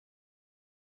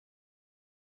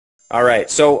All right,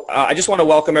 so I just want to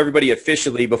welcome everybody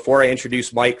officially before I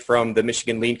introduce Mike from the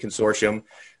Michigan Lean Consortium.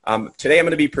 Today I'm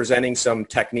going to be presenting some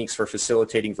techniques for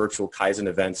facilitating virtual Kaizen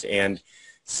events, and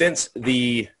since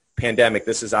the pandemic,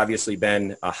 this has obviously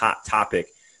been a hot topic.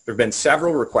 There have been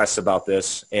several requests about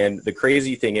this, and the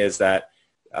crazy thing is that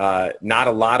not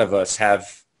a lot of us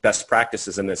have best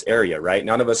practices in this area, right?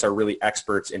 None of us are really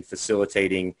experts in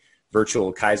facilitating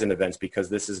virtual Kaizen events because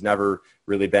this has never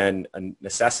really been a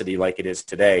necessity like it is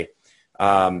today.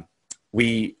 We're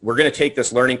going to take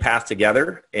this learning path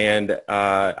together, and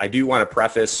I do want to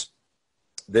preface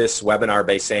this webinar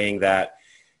by saying that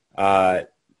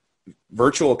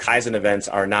virtual Kaizen events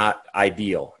are not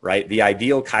ideal, right? The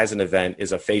ideal Kaizen event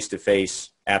is a face-to-face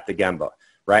at the Gemba,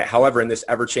 right? However, in this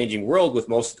ever-changing world, with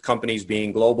most companies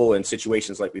being global and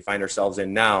situations like we find ourselves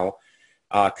in now,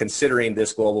 considering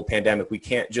this global pandemic, we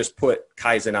can't just put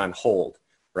Kaizen on hold,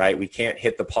 right? We can't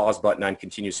hit the pause button on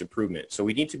continuous improvement. So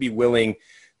we need to be willing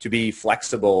to be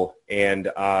flexible and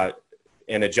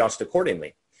adjust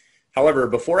accordingly. However,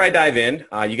 before I dive in,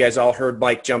 you guys all heard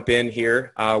Mike jump in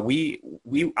here. I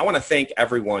want to thank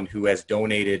everyone who has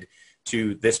donated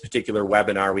to this particular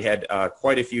webinar. We had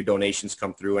quite a few donations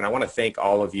come through, and I want to thank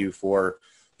all of you for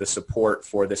the support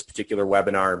for this particular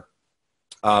webinar.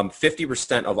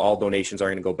 50% of all donations are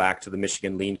going to go back to the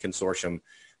Michigan Lean Consortium,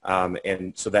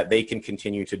 and so that they can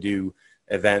continue to do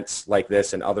events like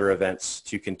this and other events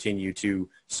to continue to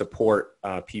support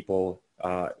people,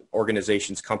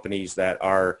 organizations, companies that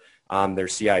are on their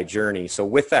CI journey. So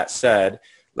with that said,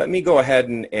 let me go ahead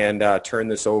and turn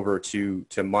this over to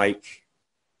Mike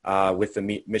with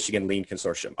the Michigan Lean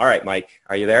Consortium. All right, Mike,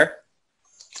 are you there?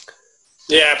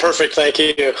 Yeah, perfect. Thank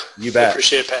you. You bet. I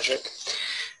appreciate it, Patrick.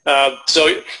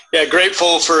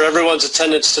 Grateful for everyone's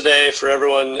attendance today, for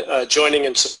everyone joining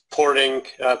and supporting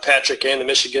Patrick and the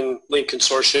Michigan Lean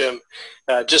Consortium.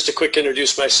 Just to quick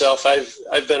introduce myself,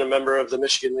 I've been a member of the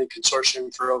Michigan Lean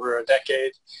Consortium for over a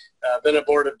decade. Been a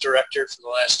board of director for the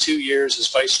last 2 years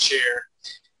as vice chair.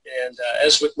 And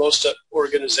as with most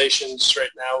organizations right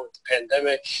now with the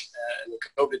pandemic and the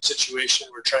COVID situation,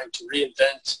 we're trying to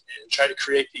reinvent and try to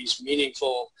create these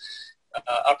meaningful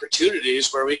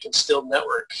opportunities where we can still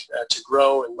network to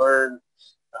grow and learn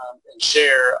and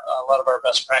share a lot of our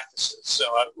best practices. So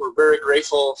we're very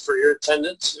grateful for your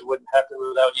attendance. It wouldn't happen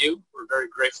without you. We're very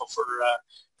grateful for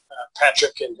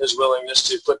Patrick and his willingness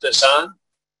to put this on.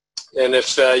 And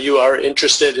if you are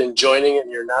interested in joining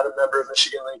and you're not a member of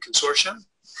Michigan Lean Consortium,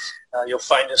 you'll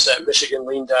find us at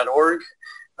michiganlean.org.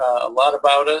 A lot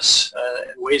about us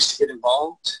and ways to get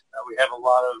involved. We have a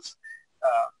lot of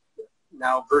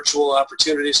now virtual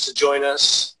opportunities to join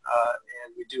us,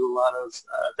 and we do a lot of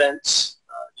events.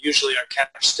 Usually our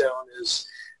capstone is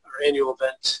our annual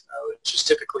event, which is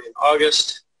typically in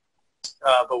August,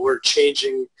 but we're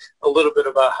changing a little bit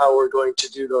about how we're going to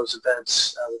do those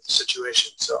events with the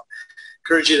situation. So I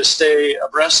encourage you to stay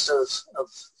abreast of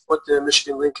what the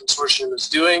Michigan Lean Consortium is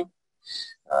doing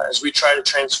as we try to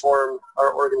transform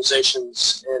our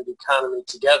organizations and economy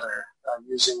together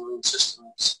using lean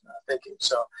systems thinking.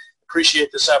 So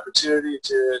appreciate this opportunity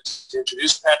to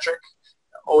introduce Patrick.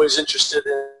 Always interested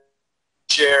in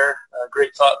share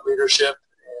great thought leadership,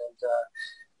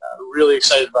 and really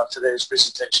excited about today's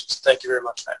presentations. Thank you very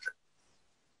much, Patrick.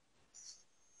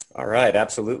 All right,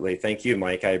 absolutely. Thank you,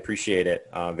 Mike. I appreciate it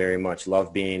very much.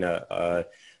 Love being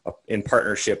in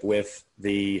partnership with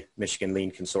the Michigan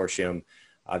Lean Consortium.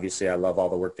 Obviously, I love all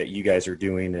the work that you guys are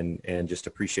doing, and just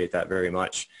appreciate that very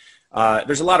much.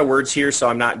 There's a lot of words here, so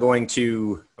I'm not going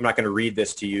to read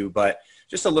this to you, but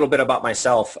just a little bit about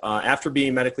myself. After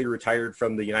being medically retired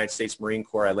from the United States Marine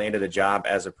Corps, I landed a job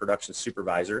as a production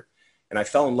supervisor, and I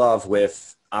fell in love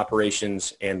with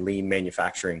operations and lean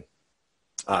manufacturing.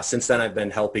 Since then, I've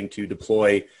been helping to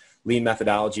deploy lean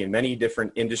methodology in many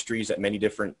different industries at many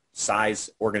different size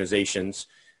organizations.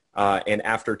 And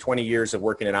after 20 years of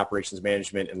working in operations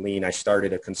management and lean, I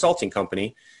started a consulting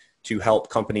company to help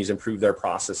companies improve their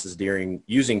processes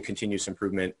using continuous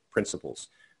improvement principles.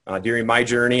 During my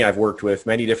journey, I've worked with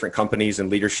many different companies and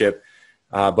leadership,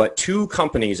 but 2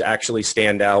 companies actually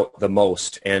stand out the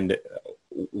most, and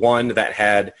one that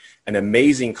had an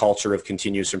amazing culture of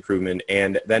continuous improvement,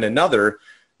 and then another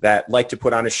that liked to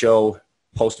put on a show,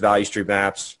 post value stream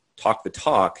maps, talk the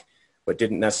talk, but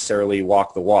didn't necessarily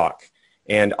walk the walk.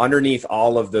 And underneath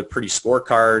all of the pretty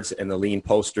scorecards and the lean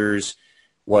posters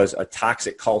was a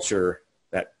toxic culture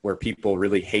where people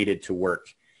really hated to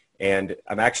work. And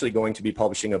I'm actually going to be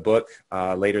publishing a book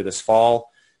later this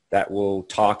fall that will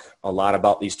talk a lot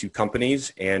about these 2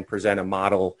 companies and present a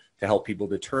model to help people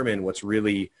determine what's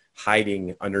really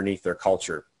hiding underneath their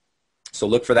culture. So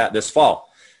look for that this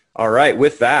fall. All right,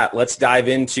 with that, let's dive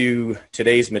into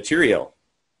today's material.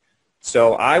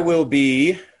 So I will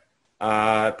be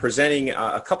presenting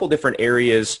a couple different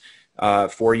areas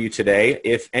for you today.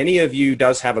 If any of you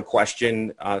does have a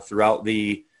question throughout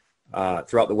the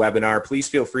webinar, please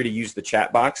feel free to use the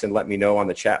chat box and let me know on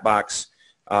the chat box.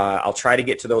 I'll try to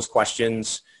get to those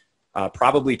questions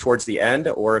probably towards the end,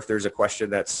 or if there's a question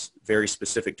that's very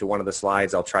specific to one of the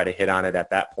slides, I'll try to hit on it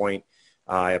at that point.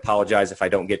 I apologize if I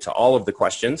don't get to all of the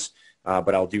questions,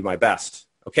 but I'll do my best.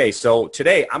 Okay, so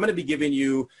today I'm going to be giving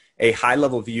you a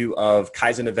high-level view of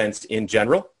Kaizen events in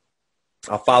general.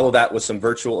 I'll follow that with some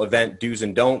virtual event do's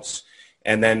and don'ts,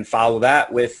 and then follow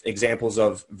that with examples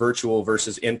of virtual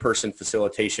versus in-person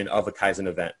facilitation of a Kaizen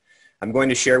event. I'm going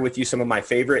to share with you some of my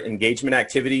favorite engagement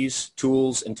activities,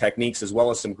 tools, and techniques, as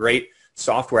well as some great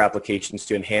software applications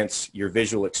to enhance your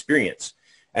visual experience.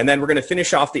 And then we're going to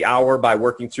finish off the hour by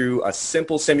working through a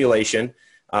simple simulation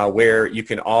where you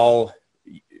can all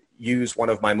use one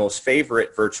of my most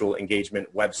favorite virtual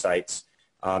engagement websites,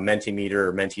 Mentimeter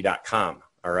or menti.com.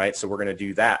 All right, so we're going to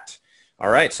do that. All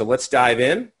right, so let's dive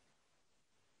in.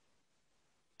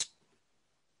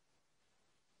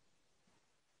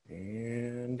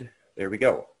 And there we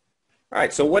go. All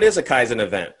right, so what is a Kaizen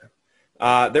event?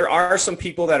 There are some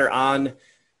people that are on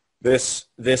this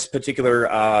particular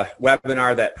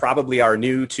webinar that probably are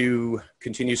new to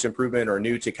continuous improvement or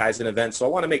new to Kaizen events. So I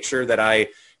want to make sure that I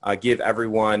give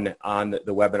everyone on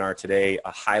the webinar today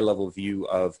a high-level view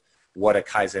of what a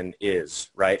Kaizen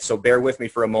is, right? So bear with me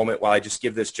for a moment while I just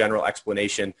give this general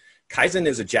explanation. Kaizen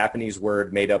is a Japanese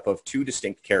word made up of two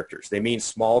distinct characters. They mean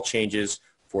small changes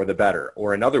for the better,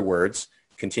 or in other words,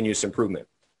 continuous improvement.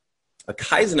 A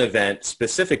Kaizen event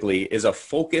specifically is a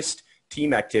focused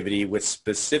team activity with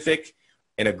specific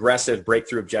and aggressive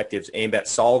breakthrough objectives aimed at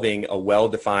solving a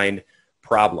well-defined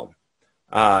problem.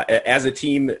 As a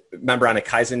team member on a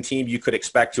Kaizen team, you could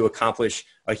expect to accomplish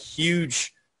a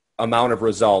huge amount of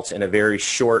results in a very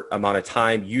short amount of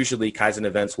time. Usually Kaizen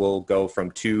events will go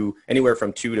from anywhere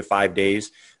from 2 to 5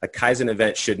 days. A Kaizen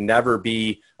event should never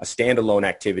be a standalone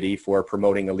activity for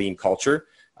promoting a lean culture.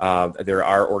 There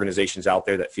are organizations out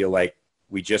there that feel like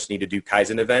we just need to do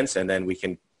Kaizen events and then we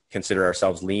can consider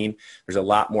ourselves lean. There's a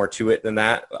lot more to it than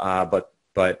that,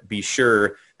 but be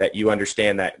sure that you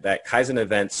understand that Kaizen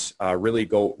events really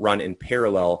run in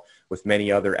parallel with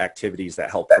many other activities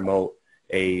that help promote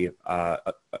a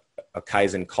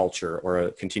Kaizen culture or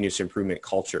a continuous improvement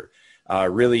culture.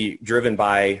 Really driven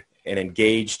by an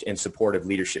engaged and supportive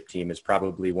leadership team is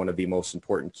probably one of the most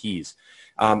important keys.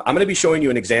 I'm going to be showing you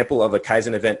an example of a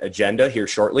Kaizen event agenda here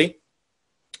shortly.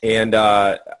 And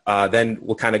then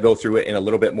we'll kind of go through it in a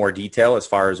little bit more detail as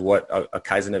far as what a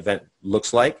Kaizen event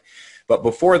looks like. But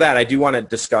before that, I do want to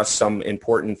discuss some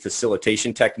important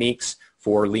facilitation techniques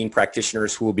for lean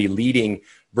practitioners who will be leading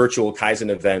virtual Kaizen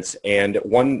events. And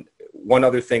one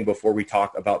other thing before we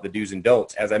talk about the do's and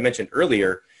don'ts, as I mentioned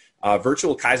earlier,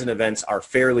 virtual Kaizen events are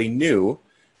fairly new,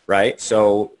 right?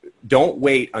 So don't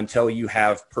wait until you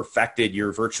have perfected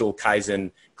your virtual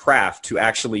Kaizen craft to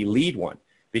actually lead one,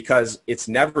 because it's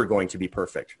never going to be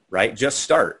perfect, right? Just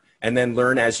start and then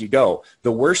learn as you go.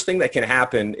 The worst thing that can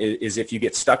happen is if you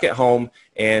get stuck at home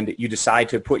and you decide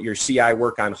to put your CI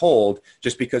work on hold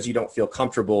just because you don't feel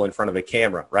comfortable in front of a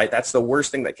camera, right? That's the worst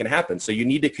thing that can happen. So you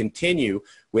need to continue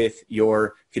with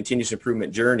your continuous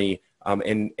improvement journey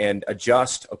and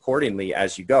adjust accordingly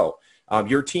as you go.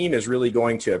 Your team is really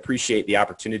going to appreciate the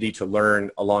opportunity to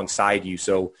learn alongside you.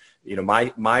 So, you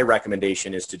know, my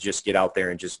recommendation is to just get out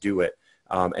there and just do it.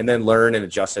 And then learn and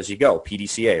adjust as you go,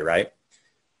 PDCA, right?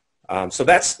 So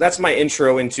that's my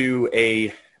intro into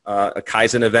a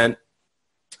Kaizen event.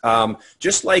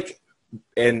 Just like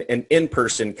an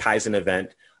in-person Kaizen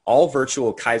event, all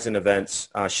virtual Kaizen events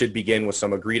should begin with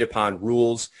some agreed upon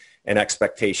rules and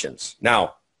expectations.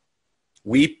 Now,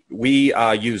 we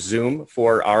use Zoom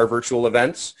for our virtual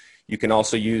events. You can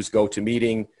also use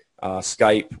GoToMeeting,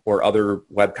 Skype, or other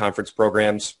web conference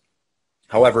programs.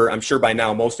 However, I'm sure by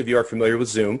now most of you are familiar with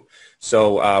Zoom,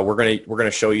 so we're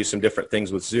gonna show you some different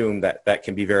things with Zoom that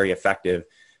can be very effective.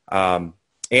 And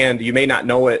you may not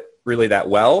know it really that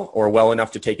well or well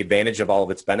enough to take advantage of all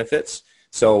of its benefits.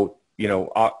 So, you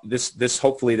know,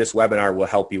 hopefully this webinar will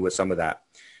help you with some of that.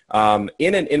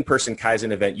 In an in-person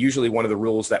Kaizen event, usually one of the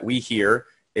rules that we hear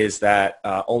is that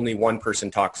only one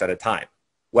person talks at a time.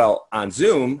 Well, on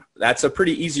Zoom, that's a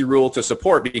pretty easy rule to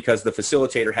support because the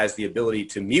facilitator has the ability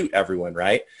to mute everyone,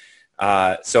 right?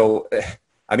 So,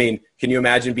 I mean, can you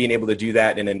imagine being able to do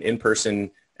that in an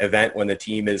in-person event when the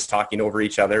team is talking over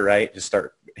each other, right? Just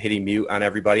start hitting mute on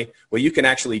everybody. Well, you can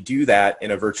actually do that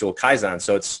in a virtual Kaizen.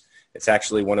 So it's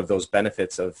actually one of those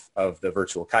benefits of the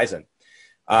virtual Kaizen.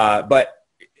 But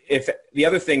if the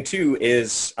other thing too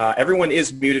is everyone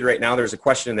is muted right now. There's a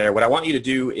question in there. What I want you to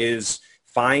do is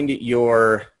find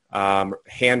your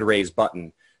hand raise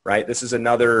button, right? This is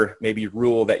another maybe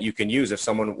rule that you can use. If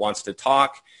someone wants to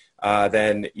talk,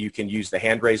 then you can use the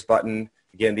hand raise button.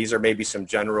 Again, these are maybe some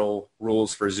general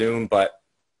rules for Zoom, but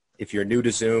if you're new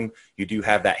to Zoom, you do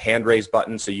have that hand raise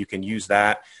button, so you can use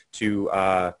that to,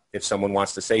 if someone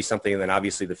wants to say something, and then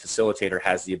obviously the facilitator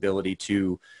has the ability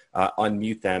to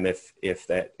unmute them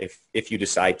if you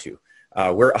decide to.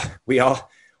 We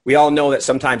all know that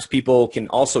sometimes people can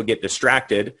also get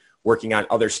distracted working on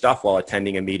other stuff while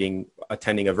attending a meeting,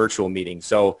 attending a virtual meeting.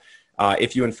 So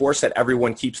if you enforce that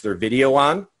everyone keeps their video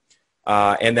on,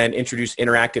 and then introduce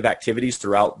interactive activities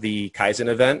throughout the Kaizen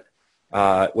event,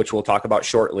 which we'll talk about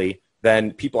shortly,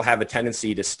 then people have a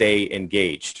tendency to stay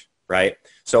engaged, right?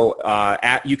 So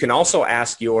you can also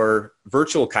ask your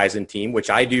virtual Kaizen team, which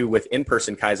I do with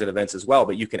in-person Kaizen events as well,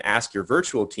 but you can ask your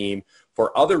virtual team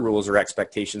for other rules or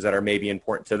expectations that are maybe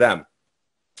important to them.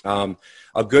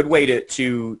 A good way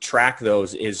to track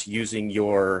those is using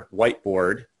your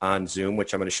whiteboard on Zoom,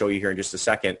 which I'm going to show you here in just a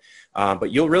second.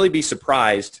 But you'll really be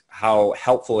surprised how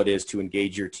helpful it is to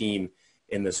engage your team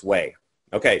in this way.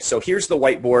 Okay, so here's the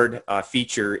whiteboard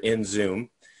feature in Zoom.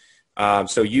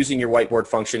 So using your whiteboard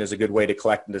function is a good way to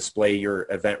collect and display your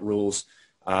event rules.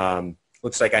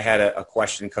 Looks like I had a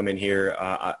question come in here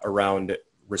around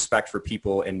respect for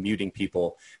people and muting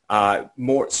people.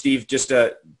 Steve, just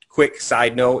a quick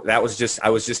side note, I was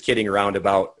just kidding around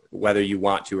about whether you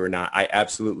want to or not. I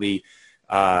absolutely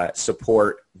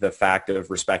support the fact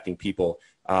of respecting people,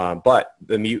 but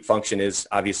the mute function is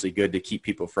obviously good to keep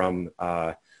people from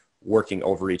working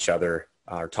over each other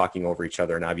or talking over each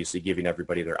other, and obviously giving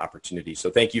everybody their opportunity. So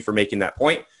thank you for making that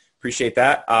point. Appreciate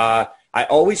that. I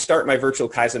always start my virtual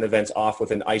Kaizen events off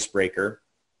with an icebreaker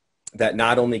that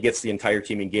not only gets the entire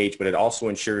team engaged, but it also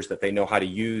ensures that they know how to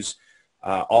use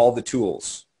all the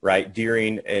tools, right,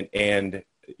 during and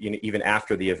even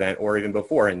after the event, or even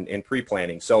before in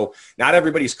pre-planning. So not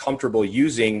everybody's comfortable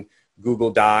using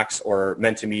Google Docs or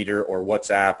Mentimeter or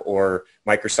WhatsApp or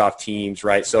Microsoft Teams,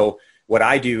 right? So what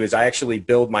I do is I actually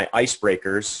build my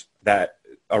icebreakers that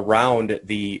around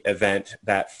the event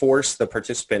that force the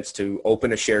participants to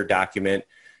open a shared document,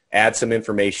 add some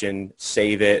information,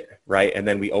 save it, right? And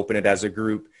then we open it as a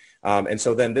group. And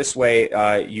so then this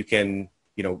way you can,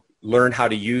 learn how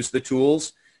to use the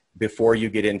tools before you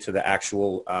get into the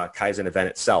actual Kaizen event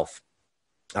itself.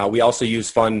 We also use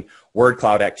fun word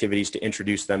cloud activities to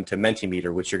introduce them to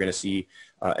Mentimeter, which you're going to see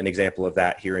an example of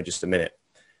that here in just a minute.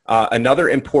 Another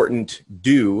important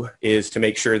do is to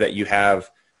make sure that you have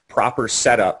proper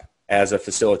setup as a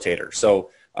facilitator.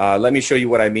 So let me show you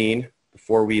what I mean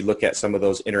before we look at some of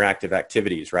those interactive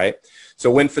activities, right? So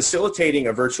when facilitating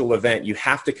a virtual event, you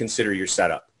have to consider your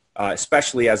setup,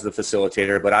 especially as the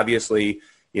facilitator, but obviously,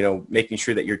 making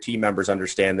sure that your team members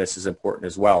understand this is important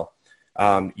as well.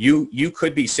 You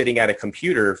could be sitting at a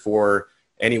computer for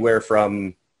anywhere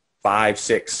from 5,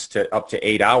 6 to up to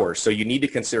 8 hours. So you need to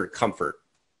consider comfort.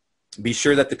 Be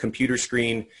sure that the computer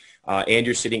screen and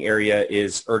your sitting area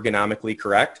is ergonomically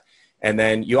correct. And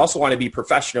then you also want to be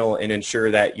professional and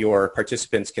ensure that your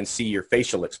participants can see your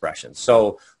facial expressions.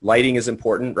 So lighting is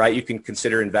important, right? You can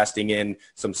consider investing in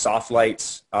some soft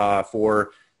lights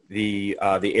for the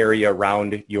area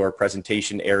around your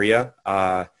presentation area.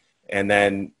 And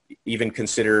then even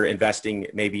consider investing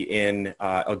maybe in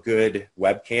a good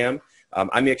webcam.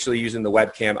 I'm actually using the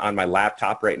webcam on my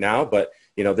laptop right now, but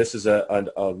this is a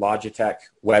Logitech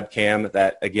webcam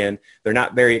that, again, they're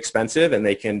not very expensive, and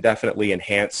they can definitely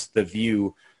enhance the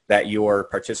view that your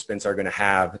participants are going to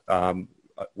have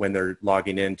when they're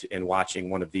logging in and watching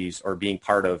one of these or being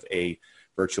part of a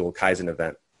virtual Kaizen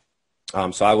event.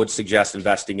 So I would suggest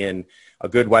investing in a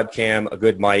good webcam, a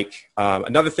good mic.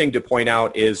 Another thing to point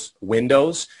out is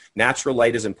windows. Natural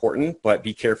light is important, but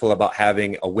be careful about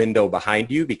having a window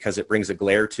behind you because it brings a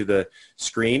glare to the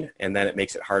screen, and then it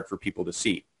makes it hard for people to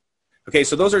see. Okay,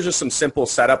 so those are just some simple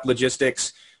setup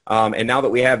logistics. And now that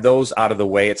we have those out of the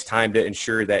way, it's time to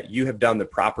ensure that you have done the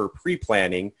proper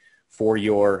pre-planning for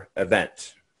your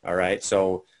event. All right,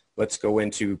 so let's go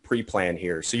into pre-plan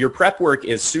here. So your prep work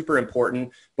is super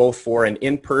important, both for an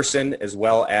in-person as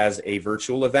well as a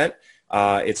virtual event.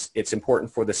 It's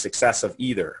important for the success of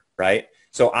either, right?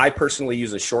 So I personally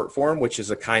use a short form, which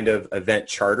is a kind of event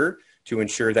charter to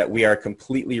ensure that we are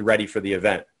completely ready for the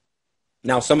event.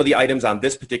 Now, some of the items on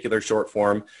this particular short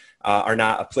form are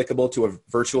not applicable to a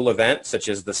virtual event, such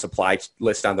as the supply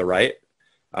list on the right,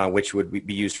 which would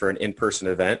be used for an in-person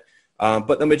event.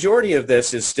 But the majority of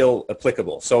this is still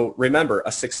applicable. So remember,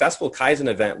 a successful Kaizen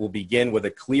event will begin with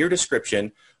a clear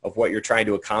description of what you're trying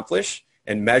to accomplish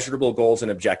and measurable goals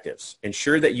and objectives.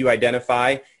 Ensure that you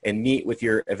identify and meet with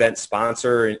your event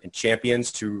sponsor and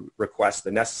champions to request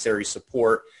the necessary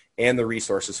support and the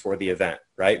resources for the event,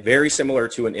 right? Very similar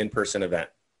to an in-person event.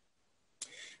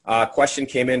 Question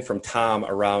came in from Tom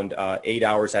around 8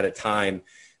 hours at a time.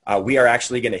 We are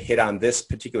actually going to hit on this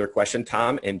particular question,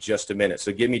 Tom, in just a minute.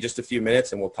 So give me just a few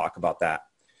minutes and we'll talk about that.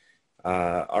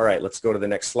 All right, let's go to the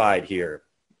next slide here.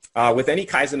 With any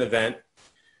Kaizen event,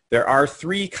 there are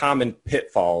 3 common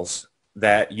pitfalls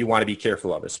that you want to be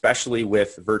careful of, especially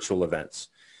with virtual events.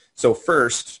 So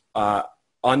first,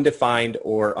 undefined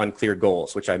or unclear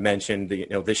goals, which I mentioned,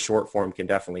 this short form can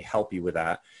definitely help you with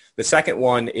that. The second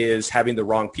one is having the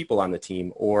wrong people on the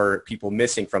team or people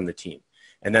missing from the team.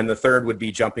 And then the third would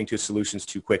be jumping to solutions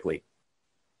too quickly.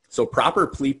 So proper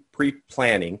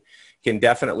pre-planning can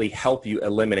definitely help you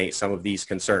eliminate some of these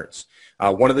concerns.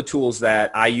 One of the tools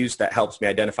that I use that helps me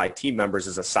identify team members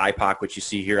is a SIPOC, which you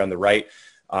see here on the right.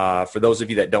 For those of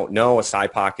you that don't know, a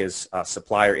SIPOC is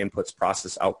supplier inputs,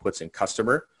 process outputs, and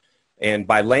customer. And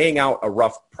by laying out a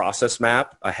rough process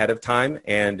map ahead of time,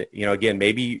 and again,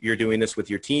 maybe you're doing this with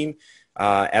your team,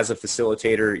 as a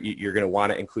facilitator, you're going to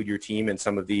want to include your team in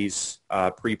some of these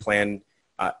pre-planned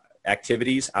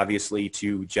activities, obviously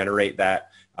to generate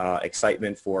that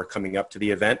excitement for coming up to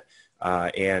the event.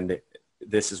 And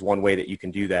this is one way that you can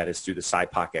do that is through the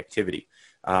SIPOC activity.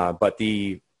 But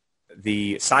the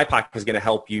SIPOC is going to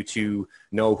help you to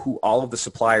know who all of the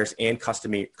suppliers and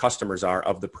customers are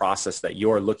of the process that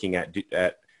you're looking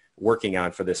at working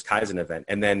on for this Kaizen event.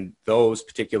 And then those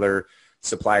particular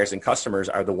suppliers and customers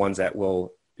are the ones that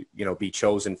will, be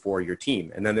chosen for your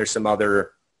team. And then there's some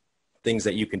other things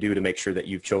that you can do to make sure that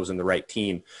you've chosen the right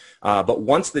team. But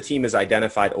once the team is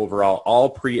identified overall, all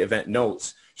pre-event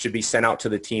notes should be sent out to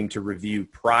the team to review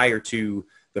prior to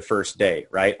the first day,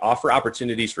 right? Offer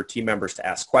opportunities for team members to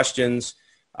ask questions,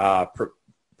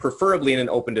 preferably in an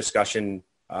open discussion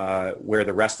where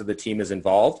the rest of the team is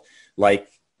involved, like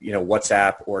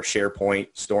WhatsApp or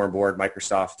SharePoint, Stormboard,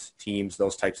 Microsoft Teams,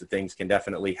 those types of things can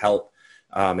definitely help.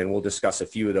 And we'll discuss a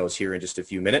few of those here in just a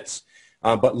few minutes.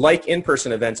 But like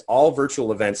in-person events, all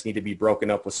virtual events need to be broken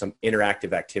up with some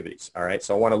interactive activities, all right?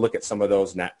 So I want to look at some of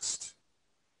those next.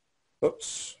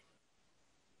 Oops.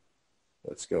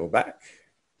 Let's go back.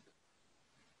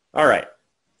 All right,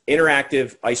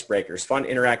 interactive icebreakers, fun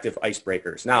interactive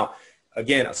icebreakers. Now,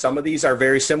 again, some of these are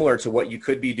very similar to what you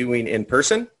could be doing in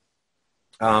person.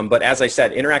 But as I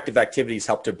said, interactive activities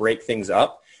help to break things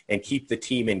up and keep the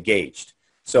team engaged.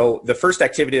 So the first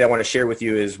activity that I want to share with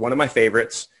you is one of my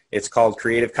favorites. It's called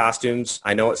Creative Costumes.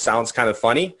 I know it sounds kind of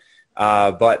funny,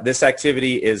 but this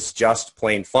activity is just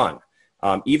plain fun.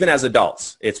 Even as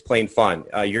adults, it's plain fun.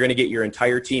 You're going to get your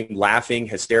entire team laughing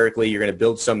hysterically. You're going to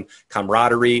build some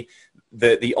camaraderie.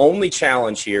 The only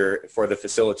challenge here for the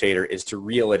facilitator is to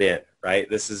reel it in, right?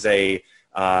 This is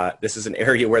an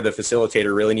area where the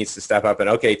facilitator really needs to step up and,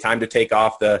 okay, time to take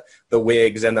off the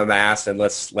wigs and the masks, and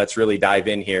let's really dive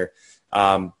in here.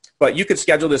 But you could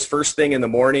schedule this first thing in the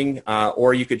morning,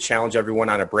 or you could challenge everyone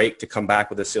on a break to come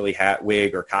back with a silly hat,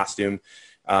 wig, or costume.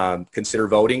 Consider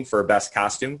voting for a best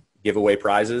costume, give away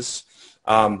prizes.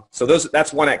 So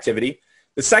that's one activity.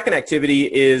 The second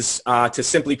activity is to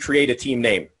simply create a team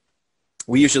name.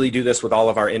 We usually do this with all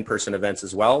of our in-person events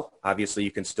as well. Obviously,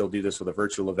 you can still do this with a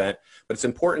virtual event, but it's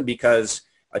important because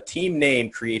a team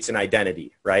name creates an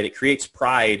identity, right? It creates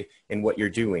pride in what you're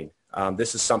doing.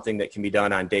 This is something that can be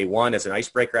done on day one as an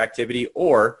icebreaker activity,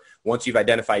 or once you've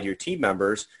identified your team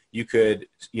members, you could,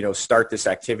 start this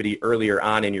activity earlier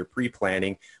on in your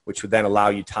pre-planning, which would then allow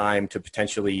you time to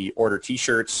potentially order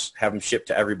T-shirts, have them shipped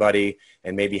to everybody,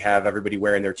 and maybe have everybody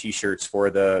wearing their T-shirts for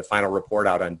the final report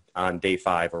out on day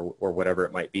 5 or whatever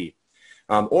it might be.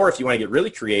 Or if you want to get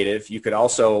really creative, you could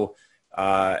also,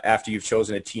 after you've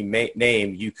chosen a team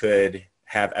name, you could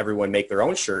have everyone make their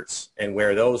own shirts and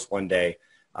wear those one day.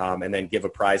 And then give a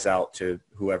prize out to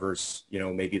whoever's,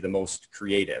 maybe the most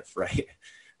creative, right?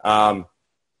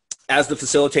 As the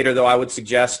facilitator, though, I would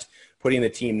suggest putting the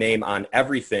team name on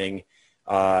everything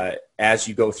as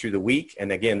you go through the week.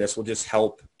 And again, this will just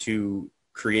help to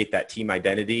create that team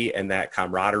identity and that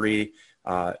camaraderie,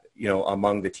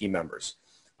 among the team members.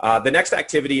 The next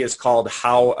activity is called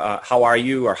How Are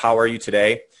You, or How Are You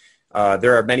Today?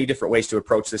 There are many different ways to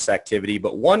approach this activity,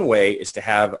 but one way is to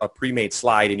have a pre-made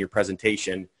slide in your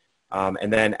presentation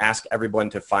and then ask everyone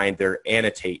to find their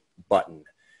annotate button.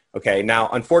 Okay, now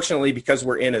unfortunately, because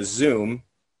we're in a Zoom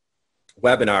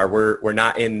webinar, we're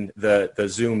not in the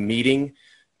Zoom meeting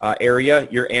area.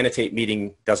 Your annotate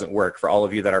meeting doesn't work for all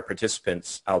of you that are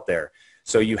participants out there.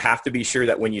 So you have to be sure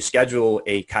that when you schedule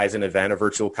a Kaizen event, a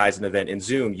virtual Kaizen event in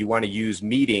Zoom, you want to use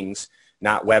meetings,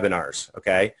 not webinars,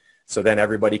 okay? So then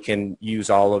everybody can use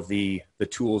all of the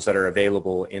tools that are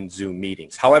available in Zoom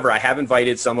meetings. However, I have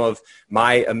invited some of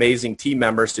my amazing team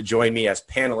members to join me as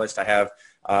panelists. I have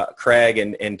Craig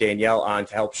and Danielle on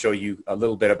to help show you a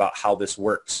little bit about how this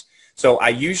works. So I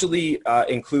usually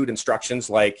include instructions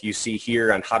like you see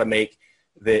here on how to make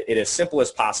it as simple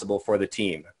as possible for the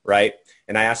team, right?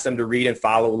 And I ask them to read and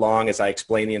follow along as I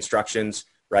explain the instructions,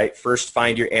 right? First,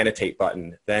 find your annotate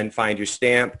button, then find your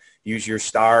stamp, use your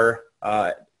star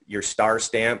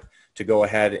stamp to go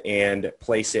ahead and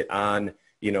place it on,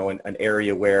 you know, an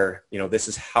area where, you know, this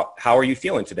is how are you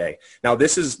feeling today? Now,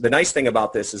 this is the nice thing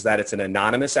about this is that it's an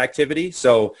anonymous activity.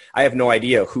 So I have no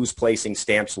idea who's placing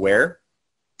stamps where.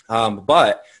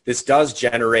 But this does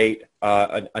generate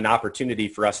an opportunity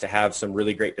for us to have some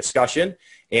really great discussion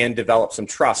and develop some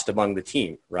trust among the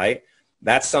team, right?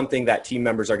 That's something that team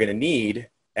members are going to need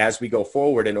as we go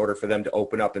forward in order for them to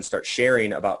open up and start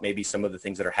sharing about maybe some of the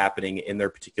things that are happening in their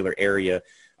particular area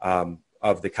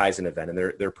of the Kaizen event and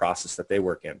their process that they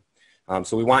work in.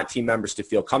 So we want team members to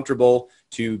feel comfortable,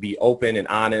 to be open and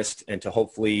honest, and to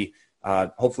hopefully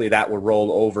that will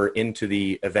roll over into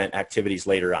the event activities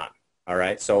later on. All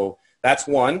right, so that's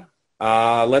one.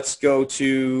 Let's go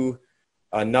to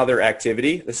another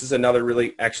activity. This is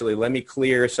another actually, let me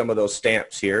clear some of those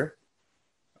stamps here.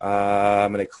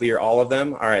 I'm going to clear all of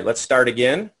them. All right, let's start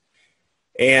again.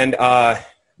 And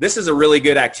this is a really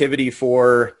good activity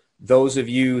for those of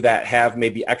you that have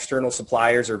maybe external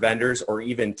suppliers or vendors or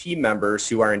even team members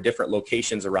who are in different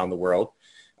locations around the world.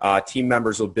 Team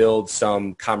members will build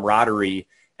some camaraderie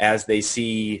as they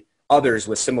see others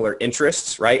with similar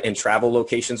interests, right, in travel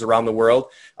locations around the world.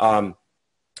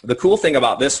 The cool thing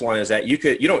about this one is that you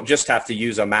don't just have to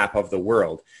use a map of the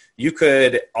world. You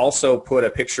could also put a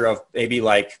picture of maybe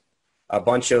like a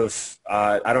bunch of,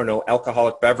 I don't know,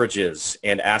 alcoholic beverages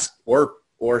and ask, or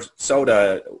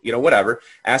soda, you know, whatever,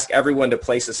 ask everyone to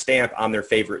place a stamp on their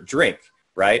favorite drink,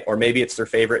 right? Or maybe it's their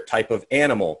favorite type of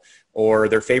animal or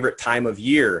their favorite time of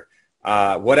year.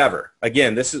 Whatever.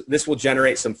 Again, this will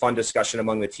generate some fun discussion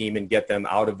among the team and get them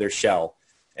out of their shell.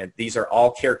 And these are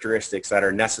all characteristics that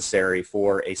are necessary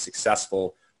for a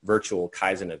successful virtual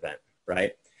Kaizen event,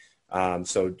 right?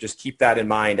 So just keep that in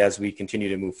mind as we continue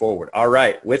to move forward. All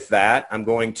right. With that, I'm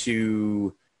going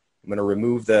to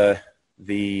remove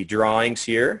the drawings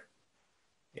here.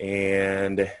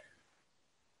 And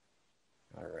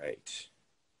all right.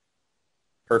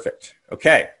 Perfect.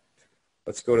 Okay.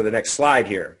 Let's go to the next slide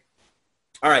here.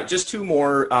 All right, just two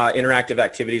more interactive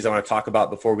activities I want to talk about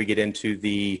before we get into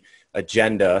the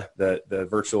agenda, the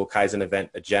virtual Kaizen event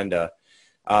agenda.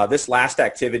 This last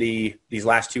activity, these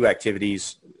last two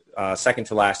activities, second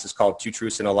to last, is called Two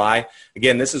Truths and a Lie.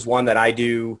 Again, this is one that I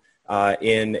do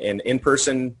in an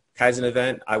in-person Kaizen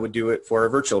event. I would do it for a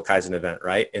virtual Kaizen event,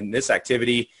 right? In this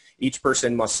activity, each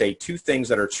person must say two things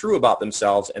that are true about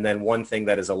themselves and then one thing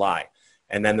that is a lie.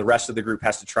 And then the rest of the group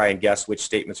has to try and guess which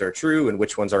statements are true and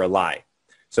which ones are a lie.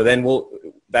 So then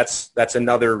that's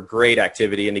another great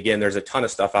activity. And again, there's a ton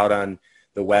of stuff out on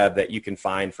the web that you can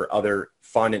find for other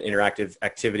fun and interactive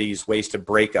activities, ways to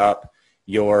break up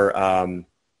your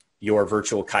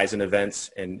virtual Kaizen events.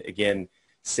 And again,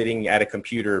 sitting at a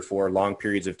computer for long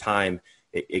periods of time,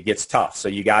 it gets tough. So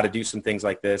you got to do some things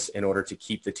like this in order to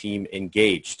keep the team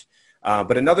engaged.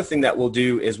 But another thing that we'll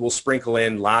do is we'll sprinkle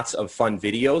in lots of fun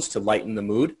videos to lighten the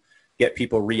mood, get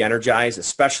people re-energized,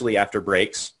 especially after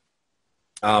breaks.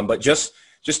 But just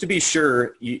to be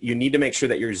sure, you need to make sure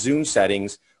that your Zoom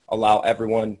settings allow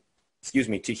everyone,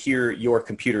 to hear your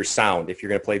computer sound if you're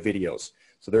going to play videos.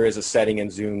 So there is a setting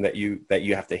in Zoom that you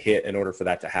have to hit in order for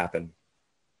that to happen.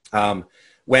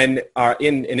 When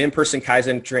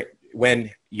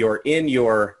you're in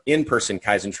your in-person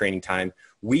Kaizen training time,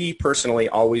 we personally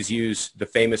always use the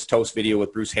famous Toast video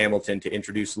with Bruce Hamilton to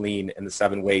introduce Lean and the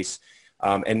 7 ways.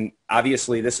 And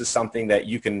obviously, this is something that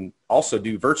you can also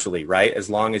do virtually, right? As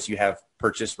long as you have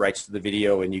purchased rights to the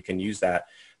video and you can use that.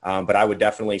 But I would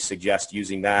definitely suggest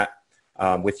using that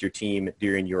with your team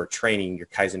during your training, your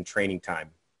Kaizen training time.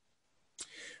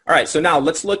 All right, so now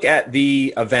let's look at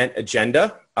the event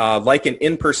agenda. Like an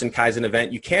in-person Kaizen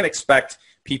event, you can't expect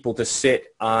people to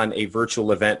sit on a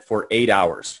virtual event for 8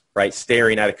 hours, right,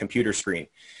 staring at a computer screen.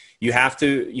 You have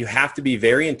to be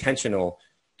very intentional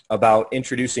about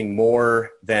introducing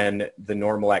more than the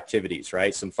normal activities,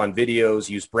 right? Some fun videos,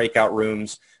 use breakout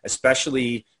rooms,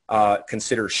 especially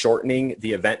consider shortening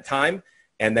the event time,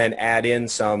 and then add in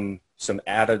some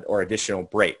added or additional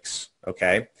breaks,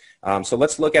 okay? So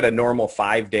let's look at a normal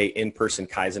 5-day in-person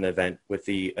Kaizen event with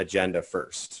the agenda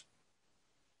first.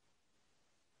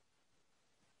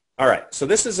 All right, so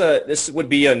this would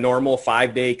be a normal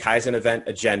 5-day Kaizen event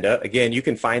agenda. Again, you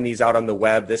can find these out on the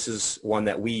web. This is one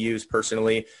that we use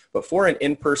personally. But for an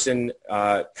in-person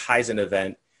Kaizen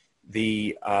event,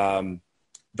 the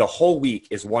whole week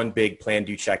is one big plan,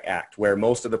 do, check, act, where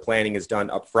most of the planning is done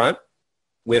up front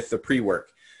with the pre-work.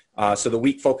 So the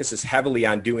week focuses heavily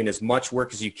on doing as much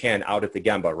work as you can out at the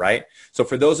Gemba, right? So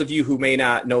for those of you who may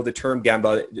not know the term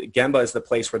Gemba, Gemba is the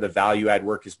place where the value-add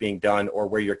work is being done or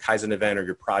where your Kaizen event or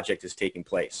your project is taking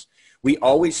place. We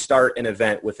always start an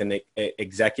event with an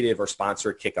executive or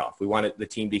sponsor kickoff. We want the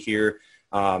team to hear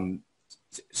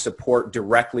support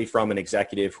directly from an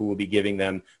executive who will be giving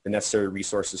them the necessary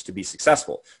resources to be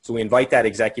successful. So we invite that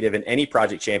executive and any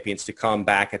project champions to come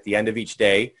back at the end of each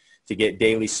day to get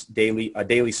a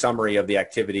daily summary of the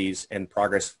activities and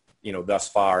progress, thus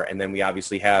far. And then we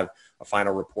obviously have a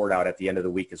final report out at the end of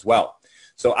the week as well.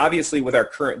 So obviously with our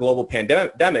current global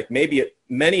pandemic,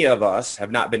 many of us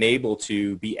have not been able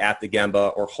to be at the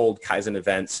Gemba or hold Kaizen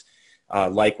events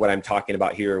like what I'm talking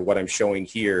about here, what I'm showing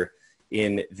here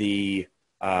in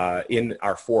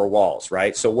our 4 walls,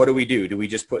 right? So what do? Do we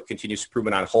just put continuous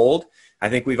improvement on hold? I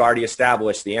think we've already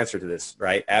established the answer to this,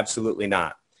 right? Absolutely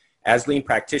not. As lean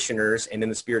practitioners and in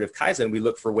the spirit of Kaizen, we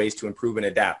look for ways to improve and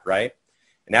adapt, right?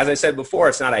 And as I said before,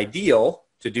 it's not ideal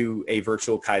to do a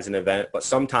virtual Kaizen event, but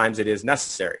sometimes it is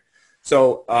necessary.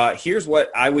 So here's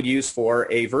what I would use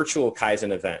for a virtual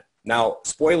Kaizen event. Now,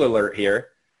 spoiler alert here,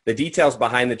 the details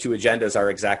behind the 2 agendas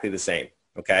are exactly the same,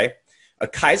 okay? A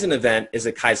Kaizen event is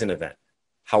a Kaizen event.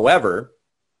 However,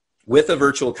 with a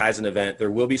virtual Kaizen event, there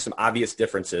will be some obvious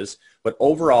differences, but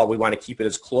overall, we want to keep it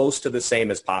as close to the same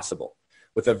as possible.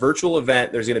 With a virtual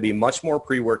event, there's going to be much more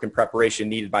pre-work and preparation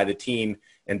needed by the team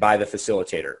and by the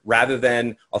facilitator. Rather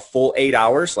than a full 8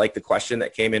 hours, like the question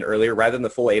that came in earlier, rather than the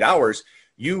full 8 hours,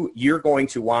 you're going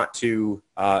to want to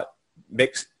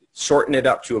shorten it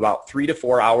up to about 3 to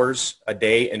 4 hours a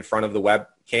day in front of the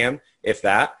webcam, if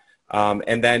that,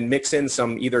 and then mix in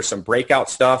either some breakout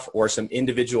stuff or some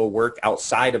individual work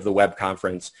outside of the web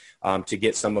conference to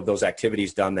get some of those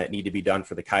activities done that need to be done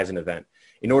for the Kaizen event.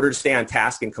 In order to stay on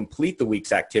task and complete the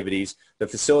week's activities, the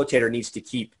facilitator needs to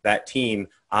keep that team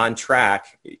on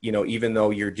track, even though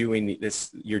you're doing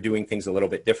things a little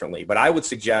bit differently. But I would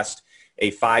suggest a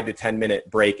 5 to 10 minute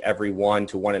break every 1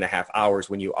 to 1.5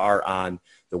 hours when you are on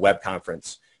the web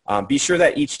conference. Be sure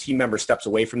that each team member steps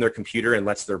away from their computer and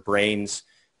lets their brains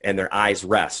and their eyes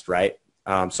rest, right?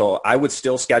 So I would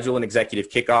still schedule an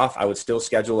executive kickoff. I would still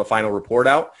schedule a final report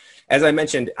out. As I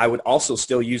mentioned, I would also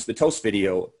still use the Toast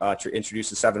video to introduce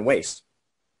the 7 wastes.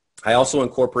 I also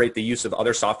incorporate the use of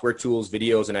other software tools,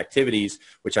 videos, and activities,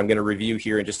 which I'm going to review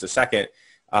here in just a second.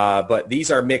 But these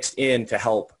are mixed in to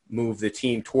help move the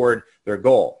team toward their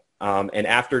goal. And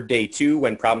after day 2,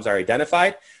 when problems are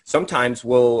identified, sometimes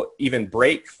we'll even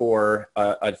break for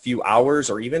a few hours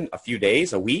or even a few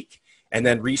days, a week, and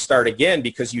then restart again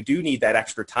because you do need that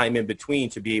extra time in between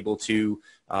to be able to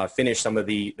finish some of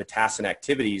the tasks and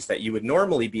activities that you would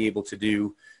normally be able to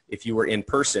do if you were in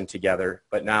person together,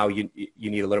 but now you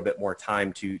need a little bit more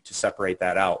time to separate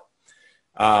that out.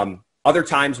 Other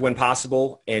times when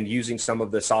possible, and using some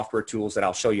of the software tools that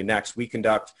I'll show you next, we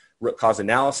conduct root cause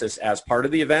analysis as part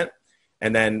of the event,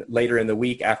 and then later in the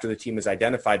week after the team has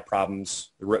identified problems,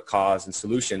 the root cause and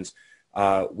solutions,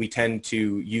 we tend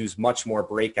to use much more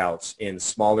breakouts in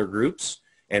smaller groups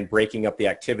and breaking up the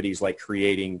activities like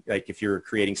if you're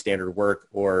creating standard work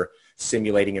or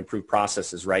simulating improved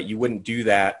processes, right? You wouldn't do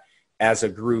that as a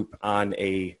group on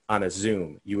a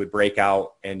Zoom. You would break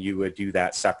out and you would do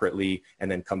that separately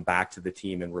and then come back to the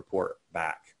team and report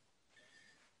back.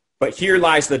 But here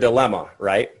lies the dilemma,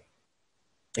 right?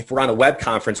 If we're on a web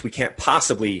conference, we can't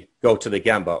possibly go to the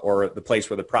Gemba or the place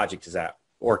where the project is at,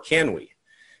 or can we?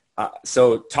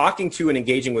 So talking to and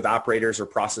engaging with operators or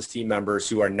process team members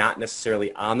who are not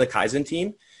necessarily on the Kaizen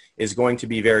team is going to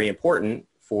be very important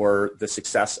for the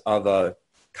success of a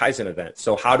Kaizen event.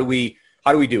 So how do we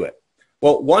do it?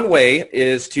 Well, one way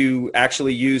is to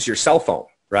actually use your cell phone,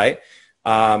 right?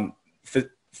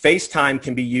 FaceTime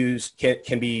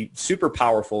can be super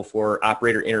powerful for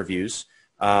operator interviews.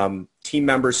 Team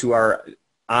members who are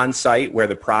on site where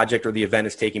the project or the event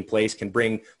is taking place can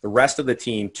bring the rest of the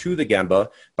team to the Gemba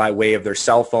by way of their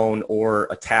cell phone or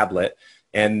a tablet,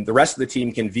 and the rest of the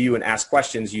team can view and ask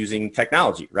questions using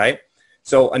technology, right?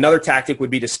 So another tactic would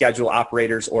be to schedule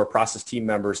operators or process team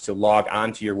members to log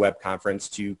onto your web conference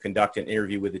to conduct an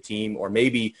interview with the team, or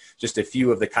maybe just a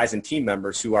few of the Kaizen team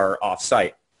members who are off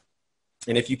site.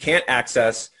 And if you can't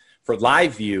access for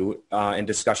live view and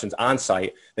discussions on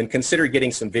site, then consider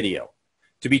getting some video.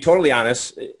 To be totally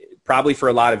honest, probably for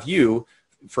a lot of you,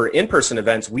 for in-person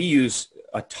events, we use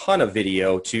a ton of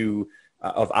video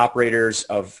of operators,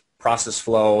 of process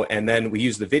flow, and then we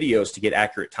use the videos to get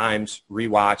accurate times,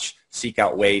 rewatch, seek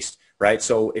out waste, right?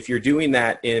 So if you're doing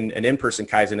that in an in-person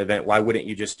Kaizen event, why wouldn't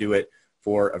you just do it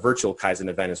for a virtual Kaizen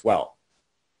event as well?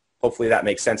 Hopefully that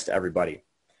makes sense to everybody.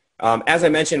 As I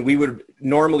mentioned, we would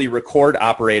normally record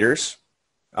operators,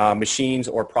 machines,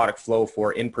 or product flow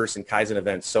for in-person Kaizen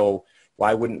events. So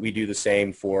why wouldn't we do the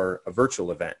same for a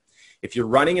virtual event? If you're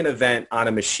running an event on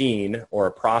a machine or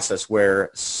a process where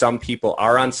some people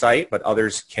are on site but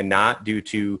others cannot due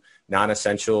to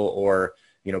non-essential or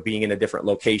being in a different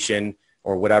location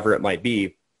or whatever it might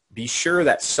be sure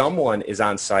that someone is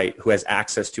on site who has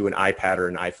access to an iPad or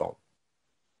an iPhone.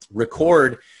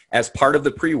 Record as part of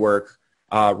the pre-work,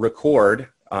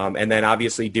 and then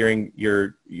obviously during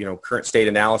your current state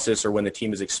analysis or when the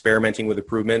team is experimenting with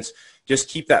improvements, just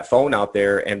keep that phone out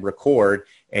there and record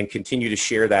and continue to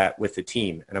share that with the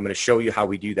team. And I'm going to show you how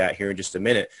we do that here in just a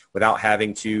minute without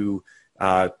having to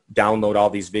download all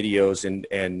these videos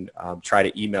and try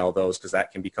to email those, because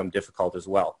that can become difficult as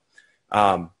well.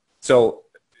 I'll show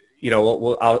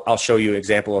you an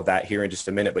example of that here in just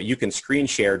a minute, but you can screen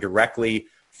share directly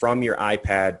from your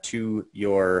iPad to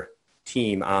your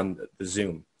team on the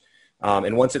Zoom.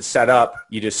 And once it's set up,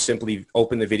 you just simply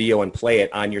open the video and play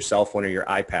it on your cell phone or your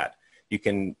iPad. You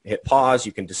can hit pause,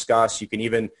 you can discuss, you can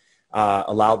even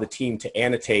allow the team to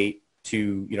annotate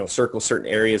to circle certain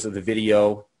areas of the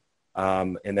video,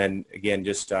 and then again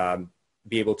just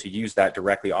be able to use that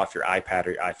directly off your iPad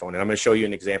or your iPhone. And I'm going to show you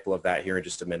an example of that here in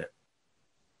just a minute.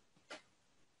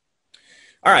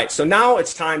 All right, so now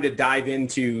it's time to dive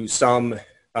into some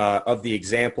of the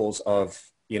examples of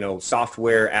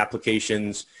software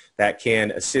applications that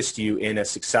can assist you in a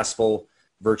successful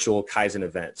virtual Kaizen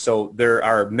event. So there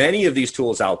are many of these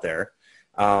tools out there.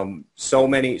 So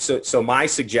my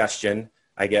suggestion,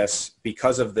 I guess,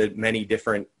 because of the many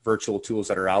different virtual tools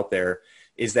that are out there,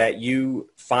 is that you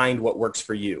find what works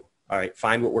for you. All right,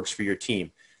 find what works for your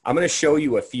team. I'm going to show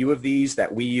you a few of these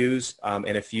that we use and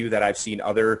a few that I've seen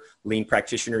other lean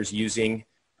practitioners using.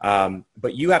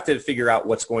 But you have to figure out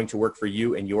what's going to work for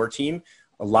you and your team.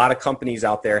 A lot of companies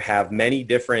out there have many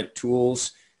different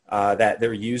tools that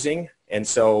they're using. And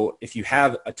so if you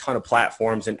have a ton of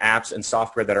platforms and apps and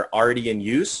software that are already in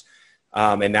use,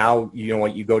 and now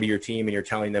you go to your team and you're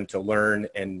telling them to learn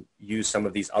and use some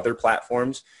of these other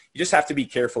platforms, you just have to be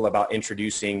careful about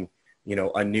introducing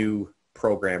a new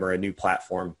program or a new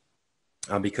platform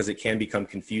because it can become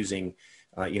confusing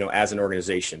as an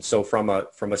organization. So from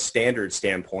a standard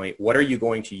standpoint, what are you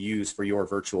going to use for your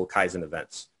virtual Kaizen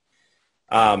events?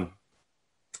 All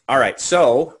right,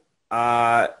 so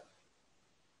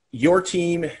your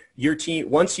team,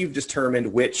 once you've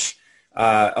determined which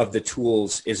of the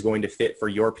tools is going to fit for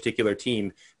your particular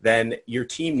team, then your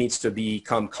team needs to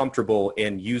become comfortable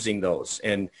in using those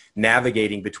and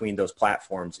navigating between those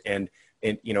platforms and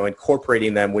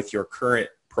incorporating them with your current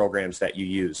programs that you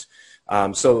use.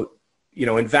 So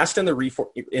invest in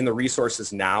the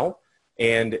resources now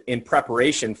and in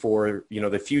preparation for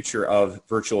the future of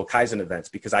virtual Kaizen events,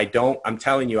 because I'm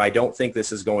telling you, I don't think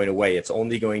this is going away. It's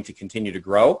only going to continue to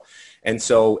grow. And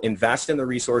so invest in the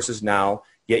resources now,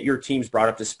 get your teams brought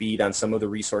up to speed on some of the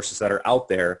resources that are out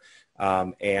there,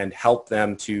 and help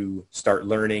them to start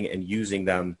learning and using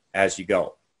them as you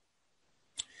go.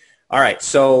 All right,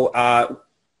 so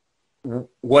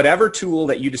whatever tool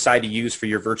that you decide to use for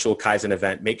your virtual Kaizen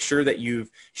event, make sure that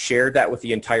you've shared that with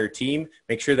the entire team.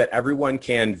 Make sure that everyone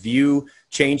can view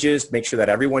changes. Make sure that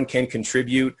everyone can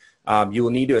contribute. You will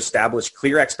need to establish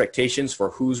clear expectations for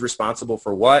who's responsible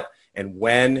for what and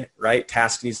when, right?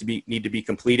 Tasks need to be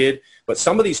completed. But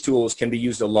some of these tools can be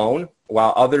used alone,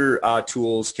 while other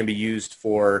tools can be used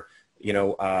for,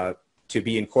 to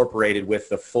be incorporated with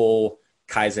the full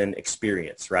Kaizen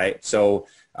experience, right? So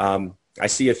I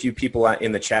see a few people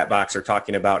in the chat box are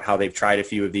talking about how they've tried a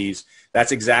few of these.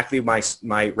 That's exactly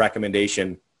my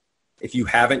recommendation. If you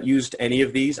haven't used any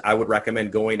of these, I would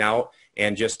recommend going out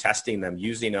and just testing them,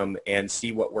 using them, and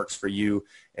see what works for you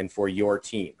and for your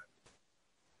team.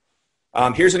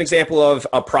 Here's an example of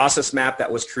a process map that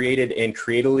was created in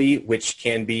Creately, which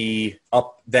can be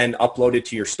then uploaded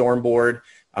to your Storm board,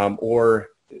 or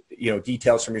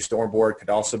details from your Storm board could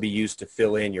also be used to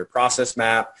fill in your process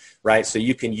map, right? So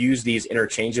you can use these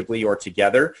interchangeably or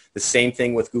together. The same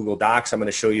thing with Google Docs. I'm going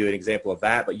to show you an example of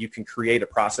that, but you can create a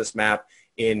process map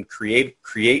in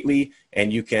Creately,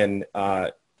 and you can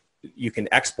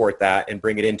export that and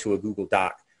bring it into a Google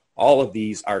Doc. All of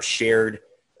these are shared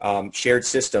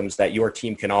systems that your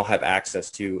team can all have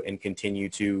access to and continue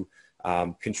to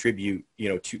contribute,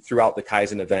 throughout the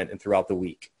Kaizen event and throughout the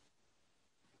week.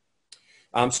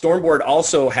 Stormboard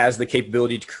also has the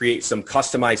capability to create some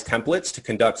customized templates to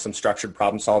conduct some structured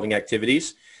problem-solving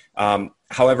activities.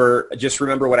 However, just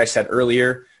remember what I said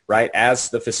earlier, right? As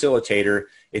the facilitator,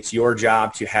 it's your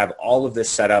job to have all of this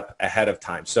set up ahead of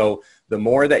time. So the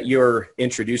more that you're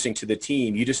introducing to the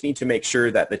team, you just need to make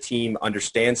sure that the team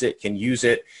understands it, can use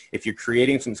it. If you're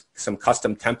creating some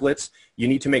custom templates, you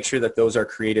need to make sure that those are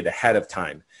created ahead of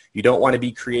time. You don't want to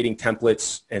be creating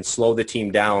templates and slow the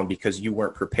team down because you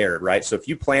weren't prepared, right? So if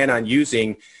you plan on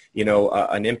using,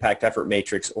 an impact effort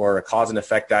matrix or a cause and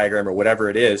effect diagram or whatever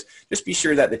it is, just be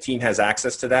sure that the team has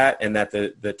access to that and that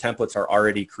the templates are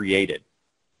already created.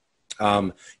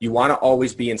 You want to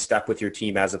always be in step with your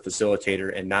team as a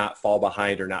facilitator and not fall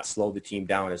behind or not slow the team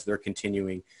down as they're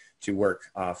continuing to work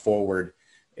forward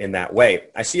in that way.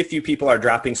 I see a few people are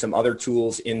dropping some other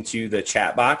tools into the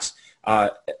chat box.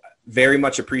 Very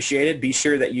much appreciated. Be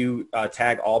sure that you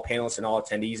tag all panelists and all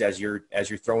attendees as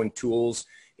you're throwing tools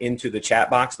into the chat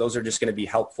box. Those are just going to be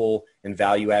helpful and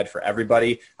value add for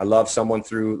everybody. I love someone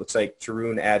looks like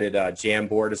Tarun added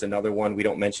Jamboard as another one. We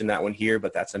don't mention that one here,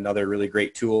 but that's another really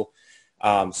great tool.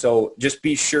 So just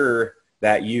be sure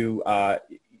that you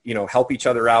help each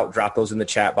other out, drop those in the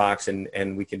chat box,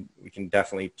 and we can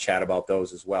definitely chat about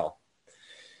those as well.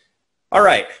 All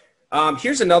right.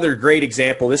 Here's another great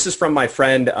example. This is from my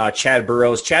friend Chad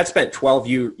Burrows. Chad spent 12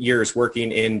 years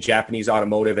working in Japanese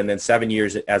automotive and then 7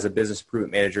 years as a business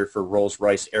improvement manager for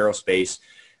Rolls-Royce Aerospace.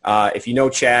 If you know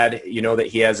Chad, you know that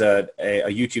he has a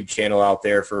YouTube channel out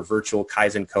there for virtual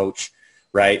Kaizen coach,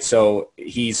 right? So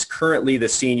he's currently the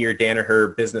senior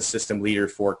Danaher business system leader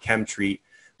for ChemTreat.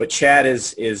 But Chad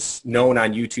is known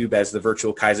on YouTube as the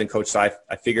virtual Kaizen coach. So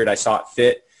I figured I saw it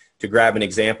fit to grab an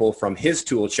example from his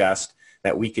tool chest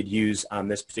that we could use on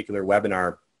this particular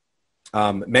webinar.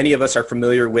 Many of us are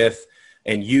familiar with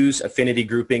and use affinity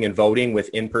grouping and voting with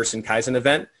in-person Kaizen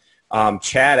event.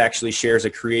 Chad actually shares a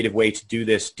creative way to do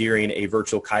this during a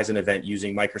virtual Kaizen event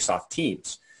using Microsoft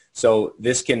Teams. So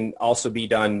this can also be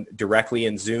done directly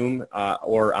in Zoom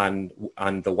or on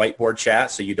the whiteboard chat,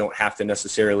 so you don't have to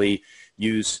necessarily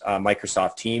use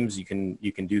Microsoft Teams. You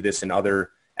can do this in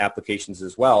other applications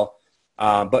as well.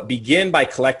 But begin by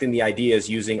collecting the ideas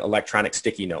using electronic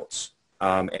sticky notes,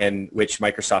 and which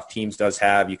Microsoft Teams does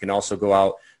have. You can also go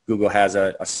out. Google has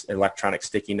an electronic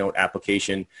sticky note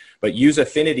application. But use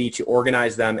Affinity to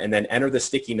organize them and then enter the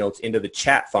sticky notes into the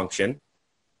chat function.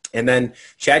 And then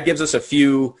Chad gives us a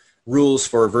few rules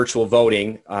for virtual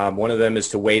voting. One of them is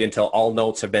to wait until all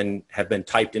notes have been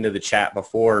typed into the chat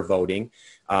before voting.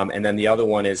 And then the other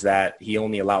one is that he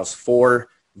only allows 4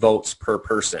 votes per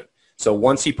person. So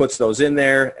once he puts those in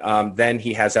there, then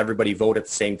he has everybody vote at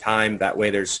the same time. That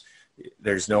way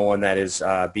there's no one that is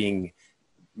being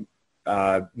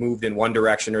moved in one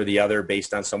direction or the other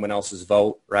based on someone else's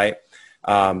vote, right?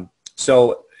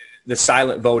 So the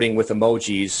silent voting with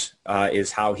emojis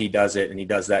is how he does it, and he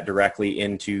does that directly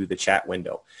into the chat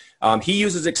window. He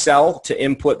uses Excel to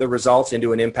input the results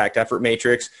into an impact effort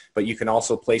matrix, but you can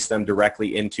also place them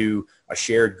directly into a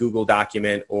shared Google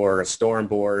document or a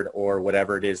Stormboard or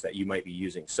whatever it is that you might be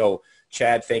using. So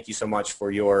Chad, thank you so much for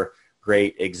your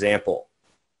great example.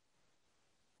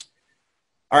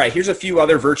 All right, here's a few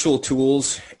other virtual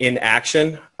tools in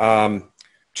action.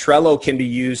 Trello can be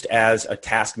used as a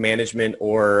task management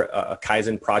or a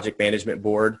Kaizen project management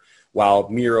board, while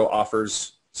Miro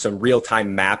offers some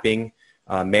real-time mapping,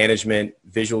 management,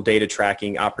 visual data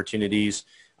tracking opportunities.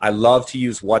 I love to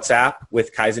use WhatsApp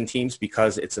with Kaizen teams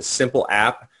because it's a simple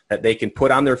app that they can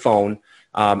put on their phone,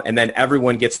 and then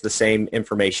everyone gets the same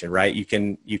information, right? You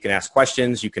can ask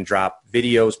questions, you can drop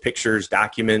videos, pictures,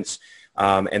 documents,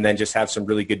 and then just have some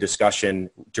really good discussion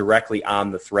directly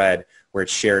on the thread where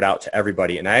it's shared out to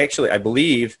everybody. And I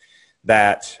believe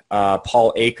that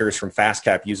Paul Akers from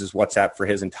FastCap uses WhatsApp for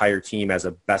his entire team as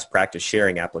a best practice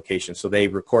sharing application. So they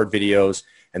record videos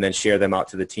and then share them out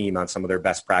to the team on some of their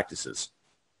best practices.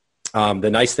 The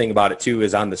nice thing about it too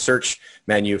is on the search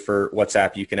menu for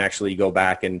WhatsApp, you can actually go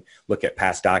back and look at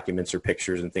past documents or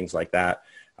pictures and things like that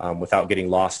without getting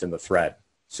lost in the thread.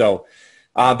 So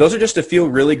those are just a few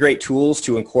really great tools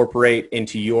to incorporate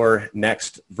into your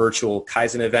next virtual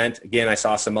Kaizen event. Again, I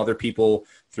saw some other people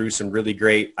threw some really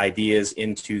great ideas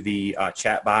into the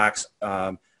chat box.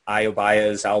 Iobaya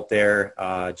is out there,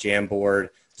 Jamboard.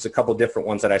 There's a couple different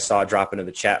ones that I saw drop into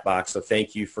the chat box. So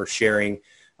thank you for sharing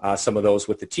some of those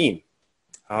with the team.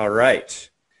 All right.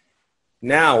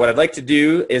 Now what I'd like to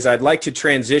do is I'd like to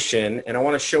transition, and I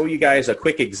want to show you guys a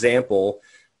quick example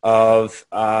of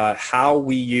how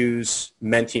we use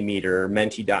Mentimeter, or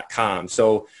Menti.com.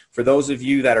 So for those of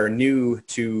you that are new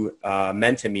to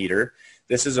Mentimeter,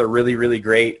 this is a really, really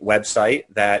great website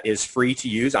that is free to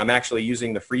use. I'm actually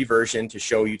using the free version to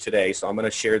show you today, so I'm going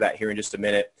to share that here in just a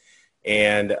minute.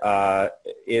 And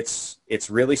it's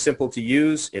really simple to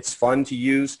use. It's fun to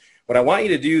use. What I want you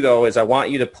to do, though, is I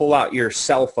want you to pull out your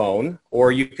cell phone,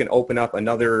 or you can open up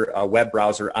another web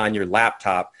browser on your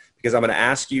laptop, because I'm going to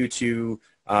ask you to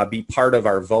be part of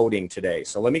our voting today.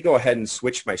 So let me go ahead and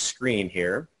switch my screen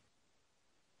here.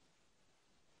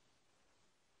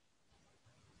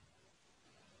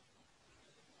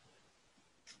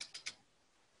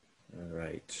 All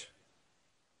right.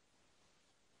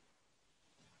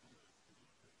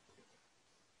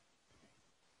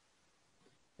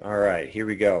 All right, here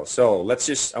we go. So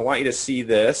I want you to see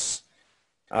this.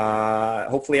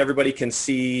 Hopefully everybody can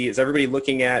see. Is everybody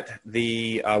looking at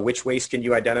the which waste can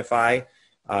you identify?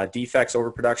 Defects,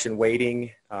 overproduction, weighting.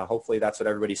 Hopefully that's what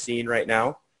everybody's seeing right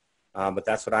now. But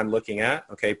that's what I'm looking at.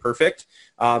 Okay, perfect.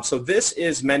 So this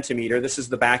is Mentimeter. This is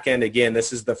the back end. Again,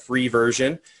 this is the free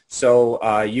version.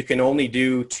 So you can only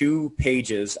do 2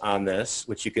 pages on this,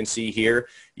 which you can see here.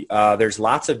 There's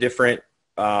lots of different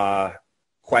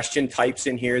question types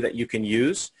in here that you can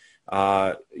use.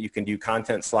 You can do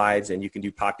content slides, and you can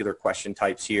do popular question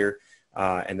types here.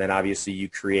 And then obviously you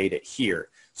create it here.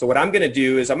 So what I'm going to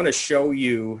do is I'm going to show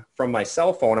you from my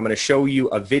cell phone, I'm going to show you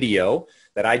a video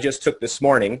that I just took this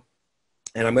morning.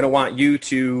 And I'm going to want you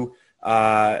to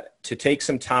take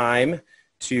some time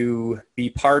to be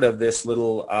part of this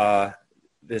little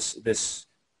this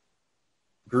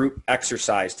group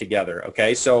exercise together.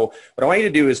 Okay, so what I want you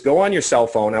to do is go on your cell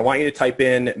phone. I want you to type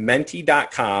in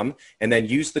menti.com and then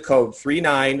use the code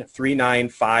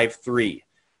 393953.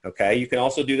 Okay, you can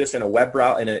also do this in a web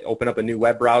browser, and open up a new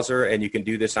web browser, and you can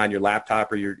do this on your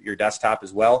laptop or your desktop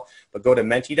as well. But go to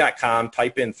menti.com,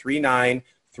 type in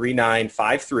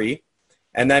 393953.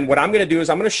 And then what I'm going to do is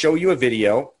I'm going to show you a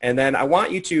video, and then I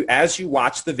want you to, as you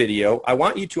watch the video, I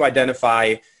want you to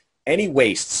identify any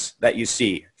wastes that you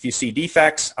see. If you see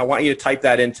defects, I want you to type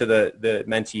that into the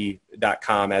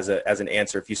menti.com as an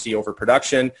answer. If you see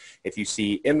overproduction, if you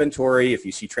see inventory, if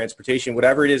you see transportation,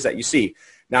 whatever it is that you see.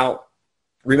 Now,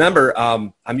 remember,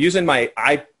 I'm using my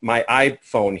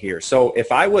iPhone here. So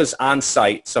if I was on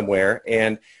site somewhere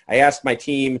and I asked my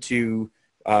team to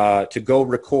go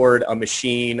record a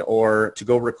machine or to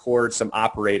go record some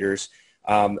operators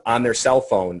on their cell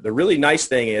phone. The really nice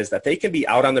thing is that they can be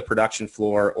out on the production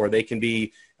floor, or they can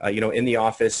be in the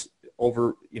office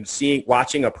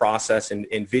watching a process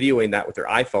and videoing that with their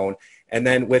iPhone, and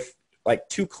then with like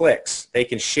 2 clicks they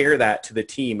can share that to the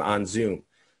team on Zoom.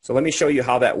 So let me show you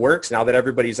how that works. Now that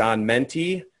everybody's on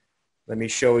Menti, let me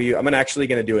show you. I'm actually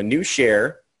going to do a new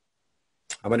share.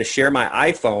 I'm going to share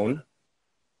my iPhone.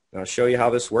 I'll show you how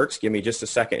this works. Give me just a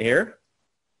second here.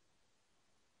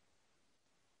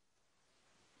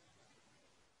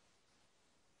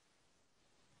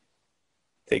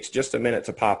 Takes just a minute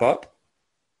to pop up.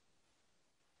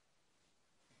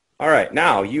 All right,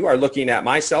 now you are looking at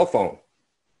my cell phone.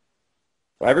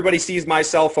 So everybody sees my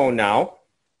cell phone now.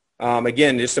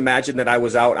 Again, just imagine that I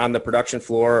was out on the production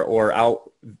floor or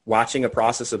out watching a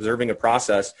process, observing a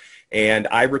process, and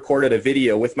I recorded a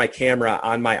video with my camera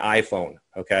on my iPhone.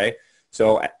 Okay,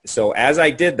 so as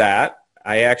I did that,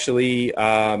 I actually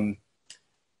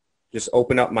just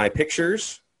open up my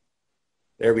pictures.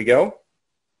 There we go.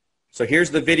 So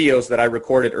here's the videos that I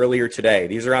recorded earlier today.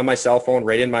 These are on my cell phone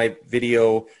right in my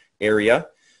video area.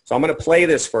 So I'm going to play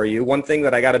this for you. One thing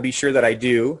that I got to be sure that I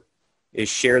do is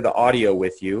share the audio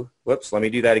with you. Whoops, let me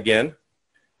do that again.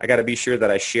 I got to be sure that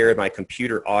I share my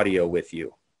computer audio with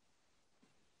you.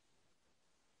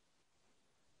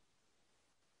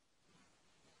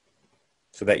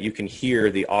 So that you can hear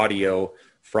the audio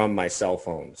from my cell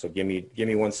phone. So give me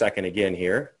 1 second again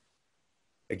here.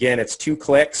 Again, it's 2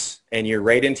 clicks, and you're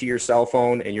right into your cell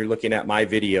phone, and you're looking at my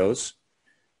videos.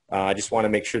 I just want to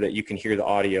make sure that you can hear the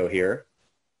audio here.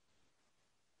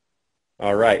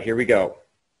 All right, here we go.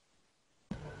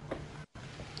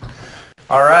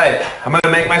 All right, I'm going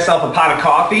to make myself a pot of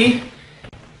coffee.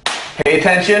 Pay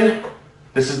attention.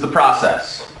 This is the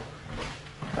process.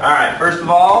 All right, first of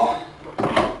all,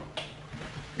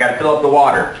 got to fill up the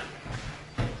water.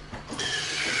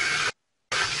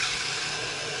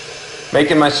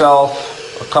 Making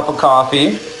myself a cup of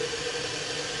coffee.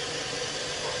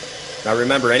 Now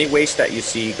remember, any waste that you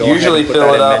see, go ahead and put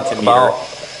that in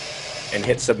Mentimeter and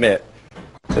hit submit.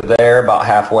 To there, about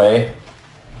halfway.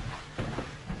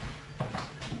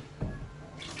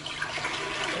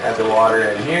 Add the water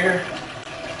in here.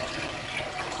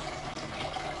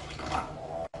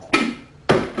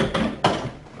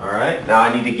 now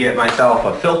I need to get myself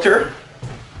a filter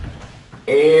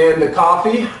and the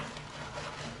coffee.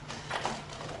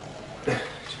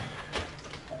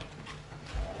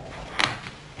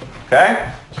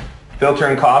 Okay, filter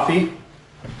and coffee.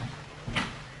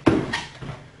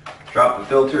 Drop the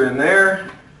filter in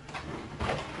there.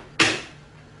 I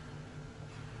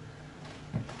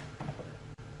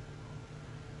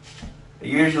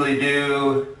usually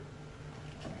do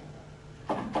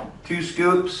 2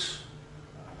 scoops.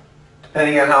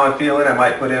 Depending on how I'm feeling, I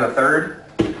might put in a third.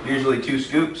 Usually 2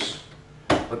 scoops.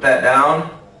 Put that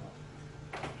down.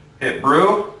 Hit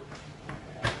brew.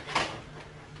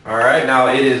 All right, now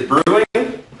it is brewing.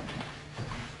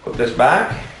 Put this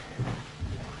back.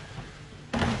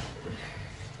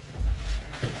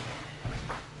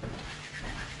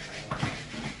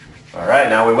 All right,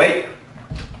 now we wait.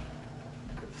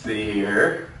 Let's see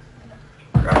here.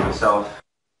 Grab myself.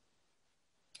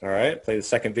 All right, play the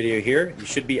second video here. You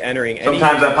should be entering any...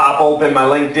 Sometimes I pop open my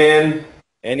LinkedIn.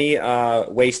 Any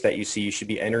waste that you see, you should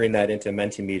be entering that into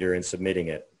Mentimeter and submitting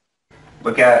it.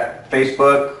 Look at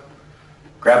Facebook,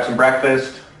 grab some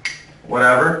breakfast,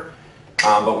 whatever.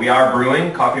 But we are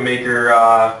brewing. Coffee maker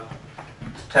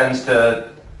tends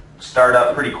to start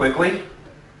up pretty quickly.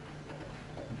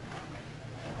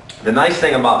 The nice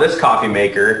thing about this coffee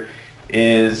maker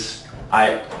is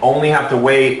I only have to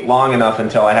wait long enough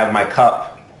until I have my cup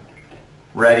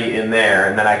ready in there,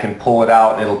 and then I can pull it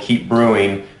out and it'll keep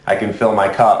brewing. I can fill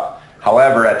my cup.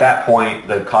 However, at that point,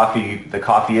 the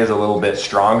coffee is a little bit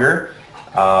stronger.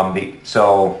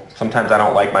 So sometimes I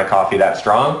don't like my coffee that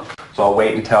strong. So I'll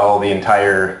wait until the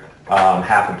entire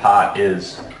half a pot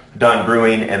is done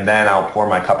brewing, and then I'll pour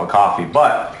my cup of coffee.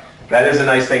 But that is a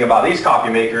nice thing about these coffee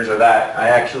makers, are that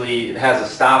it has a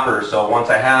stopper. So once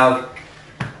I have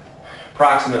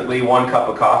approximately 1 cup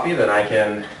of coffee, then I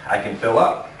can fill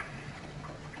up.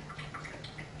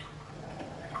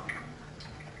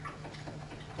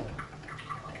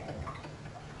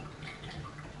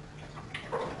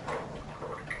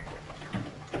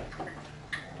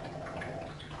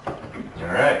 All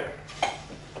right.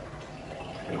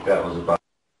 I think that was about.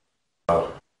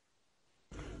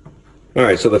 All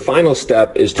right, so the final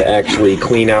step is to actually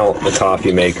clean out the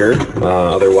coffee maker.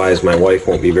 Otherwise, my wife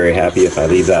won't be very happy if I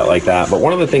leave that like that. But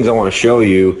one of the things I want to show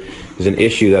you is an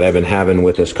issue that I've been having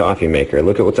with this coffee maker.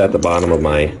 Look at what's at the bottom of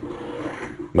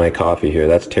my coffee here.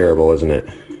 That's terrible, isn't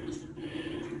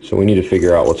it? So we need to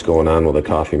figure out what's going on with the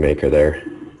coffee maker there.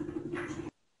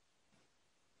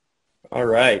 All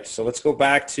right, so let's go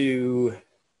back to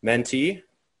Menti.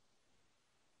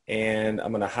 And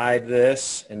I'm going to hide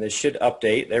this, and this should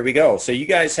update. There we go. So you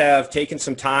guys have taken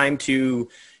some time to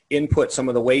input some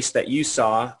of the waste that you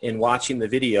saw in watching the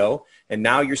video, and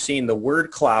now you're seeing the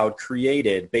word cloud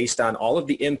created based on all of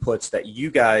the inputs that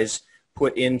you guys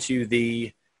put into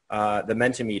the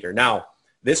Mentimeter. Now,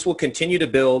 this will continue to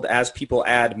build as people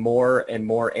add more and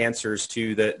more answers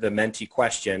to the Menti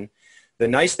question. The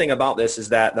nice thing about this is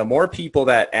that the more people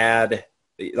that add,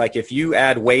 like if you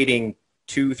add weighting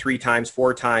 2, 3 times,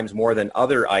 4 times more than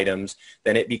other items,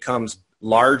 then it becomes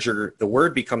larger. The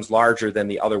word becomes larger than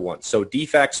the other ones. So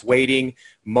defects, weighting,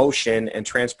 motion, and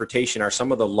transportation are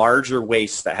some of the larger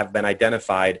wastes that have been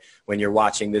identified when you're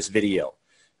watching this video.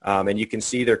 And you can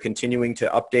see they're continuing to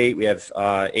update. We have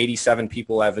 87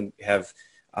 people have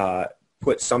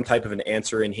put some type of an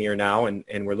answer in here now,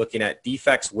 and we're looking at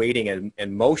defects, weighting,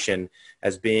 and motion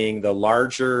as being the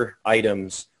larger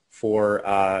items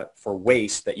for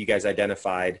waste that you guys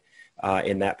identified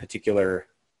in that particular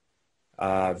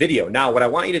video. Now, what I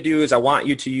want you to do is I want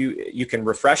you can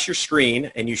refresh your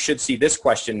screen, and you should see this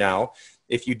question now.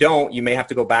 If you don't, you may have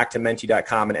to go back to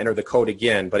menti.com and enter the code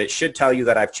again, but it should tell you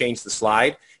that I've changed the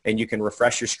slide, and you can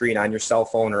refresh your screen on your cell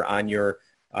phone or on your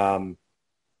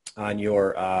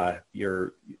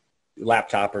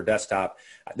laptop or desktop.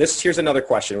 Here's another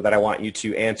question that I want you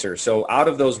to answer. So out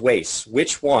of those wastes,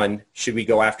 which one should we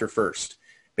go after first?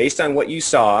 Based on what you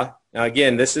saw, now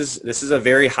again, this is a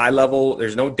very high level,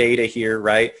 there's no data here,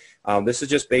 right? This is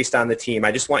just based on the team.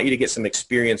 I just want you to get some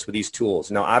experience with these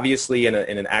tools. Now obviously in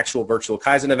an actual virtual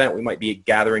Kaizen event, we might be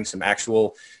gathering some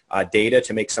actual data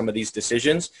to make some of these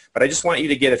decisions, but I just want you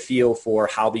to get a feel for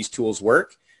how these tools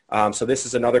work. So this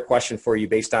is another question for you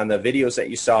based on the videos that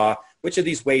you saw. Which of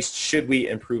these wastes should we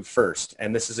improve first?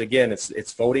 And this is, again,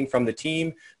 it's voting from the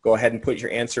team. Go ahead and put your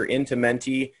answer into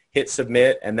Menti, hit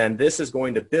submit, and then this is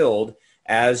going to build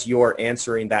as you're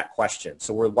answering that question.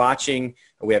 So we're watching,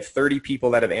 we have 30 people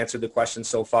that have answered the question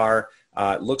so far.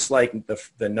 It looks like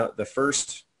the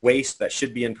first waste that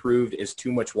should be improved is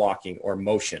too much walking or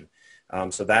motion.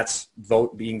 So that's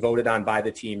being voted on by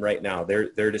the team right now.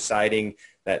 They're deciding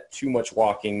that too much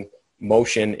walking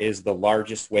motion is the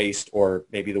largest waste, or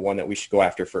maybe the one that we should go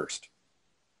after first.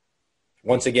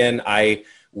 Once again, I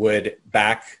would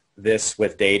back this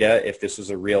with data. If this was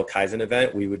a real Kaizen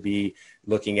event, we would be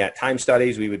looking at time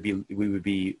studies. We would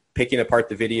be picking apart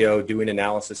the video, doing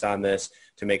analysis on this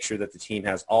to make sure that the team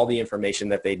has all the information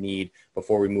that they need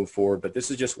before we move forward. But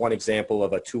this is just one example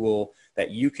of a tool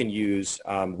that you can use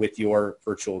with your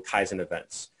virtual Kaizen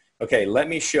events. Okay, let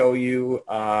me show you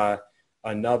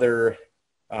another.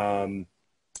 So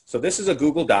this is a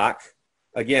Google Doc.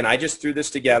 Again, I just threw this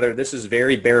together. This is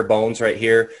very bare bones right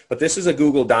here, but this is a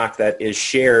Google Doc that is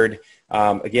shared.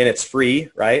 Again, it's free,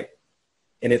 right?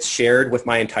 And it's shared with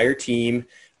my entire team.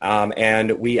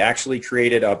 And we actually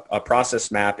created a process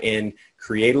map in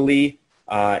Creately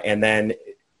and then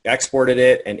exported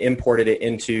it and imported it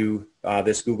into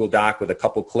this Google Doc with a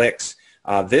couple clicks.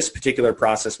 This particular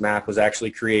process map was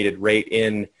actually created right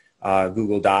in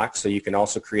Google Docs, so you can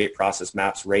also create process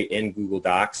maps right in Google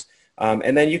Docs.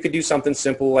 And then you could do something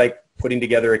simple like putting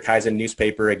together a Kaizen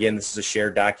newspaper. Again, this is a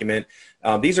shared document.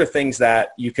 These are things that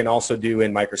you can also do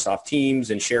in Microsoft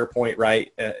Teams and SharePoint,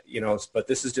 right? But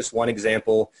this is just one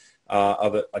example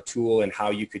of a tool and how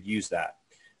you could use that.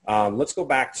 Let's go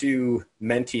back to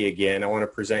Menti again. I want to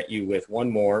present you with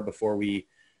one more before we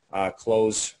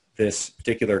close this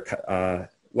particular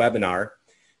webinar.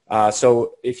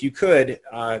 So if you could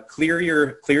clear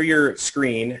your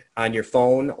screen on your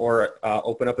phone or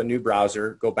open up a new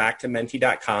browser, go back to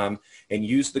menti.com and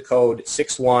use the code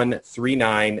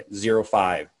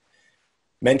 613905.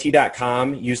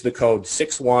 Menti.com, use the code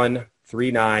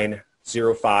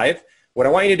 613905. What I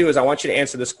want you to do is I want you to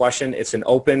answer this question. It's an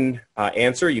open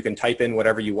answer. You can type in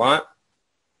whatever you want,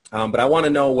 but I want to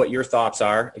know what your thoughts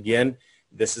are. Again,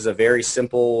 this is a very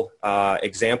simple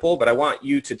example, but I want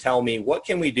you to tell me what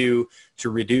can we do to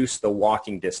reduce the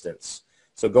walking distance.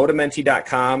 So go to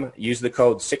menti.com, use the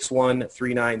code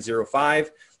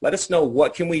 613905. Let us know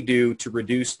what can we do to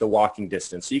reduce the walking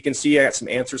distance. So you can see I got some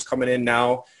answers coming in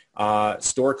now.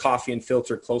 Store coffee and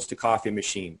filter close to coffee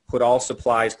machine. Put all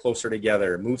supplies closer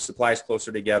together. Move supplies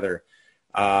closer together.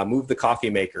 Move the coffee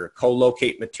maker.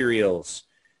 Co-locate materials.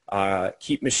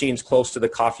 Keep machines close to the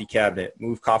coffee cabinet,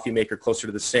 move coffee maker closer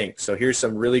to the sink. So here's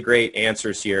some really great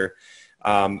answers here.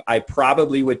 I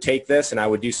probably would take this and I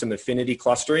would do some affinity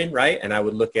clustering, right? And I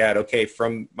would look at, okay,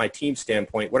 from my team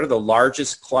standpoint, what are the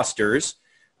largest clusters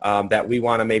that we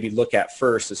want to maybe look at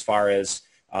first as far as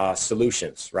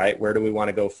solutions, right? Where do we want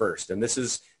to go first? And this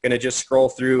is going to just scroll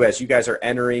through as you guys are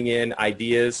entering in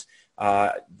ideas.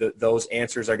 Those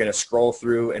answers are going to scroll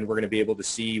through and we're going to be able to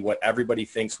see what everybody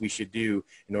thinks we should do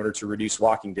in order to reduce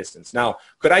walking distance. Now,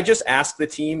 could I just ask the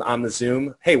team on the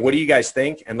Zoom, hey, what do you guys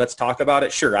think? And let's talk about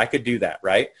it. Sure, I could do that,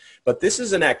 right? But this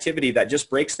is an activity that just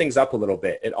breaks things up a little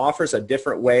bit. It offers a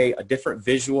different way, a different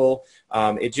visual.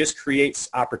 It just creates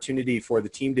opportunity for the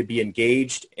team to be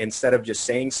engaged instead of just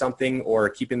saying something or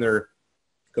keeping their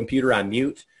computer on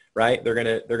mute, right? They're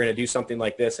gonna do something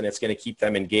like this and it's going to keep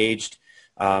them engaged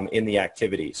in the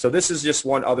activity. So this is just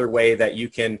one other way that you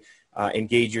can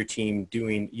engage your team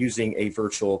using a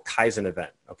virtual Kaizen event,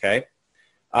 okay?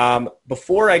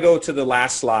 Before I go to the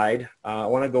last slide, I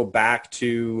want to go back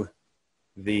to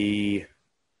the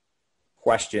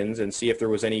questions and see if there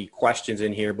was any questions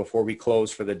in here before we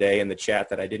close for the day in the chat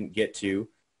that I didn't get to.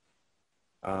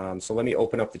 So let me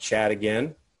open up the chat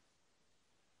again.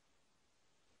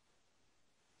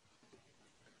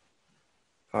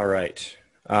 All right.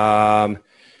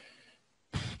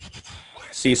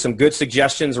 See some good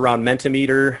suggestions around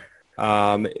Mentimeter.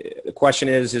 The question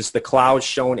is the cloud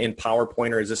shown in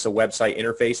PowerPoint or is this a website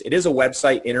interface? It is a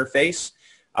website interface.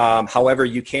 However,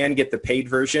 you can get the paid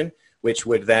version, which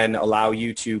would then allow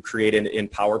you to create it in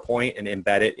PowerPoint and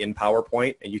embed it in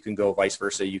PowerPoint, and you can go vice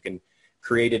versa. You can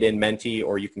create it in Menti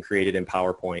or you can create it in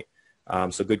PowerPoint.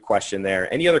 So good question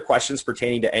there. Any other questions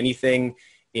pertaining to anything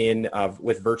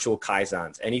with virtual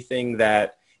Kaizens? Anything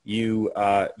that you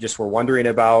just were wondering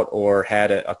about or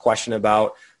had a question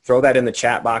about, throw that in the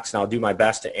chat box and I'll do my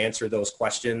best to answer those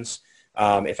questions.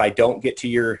 If I don't get to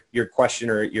your question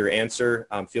or your answer,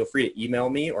 feel free to email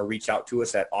me or reach out to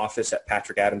us at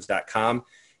office@patrickadams.com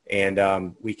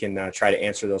and we can try to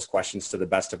answer those questions to the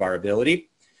best of our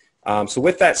ability. So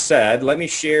with that said, let me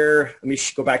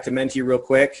go back to Menti real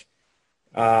quick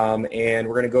and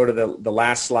we're going to go to the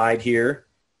last slide here.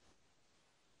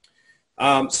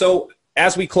 So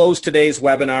as we close today's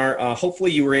webinar,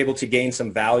 hopefully you were able to gain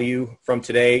some value from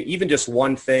today, even just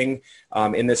one thing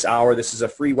in this hour. This is a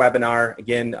free webinar.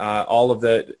 Again, all of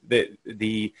the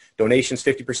donations,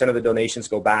 50% of the donations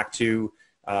go back to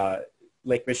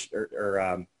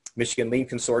Michigan Lean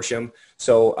Consortium.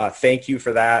 So thank you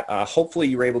for that. Hopefully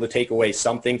you were able to take away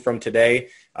something from today.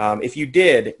 If you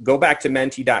did, go back to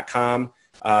menti.com.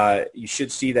 You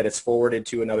should see that it's forwarded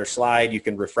to another slide. You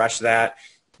can refresh that.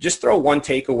 Just throw one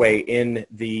takeaway in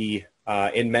the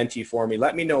in Menti for me.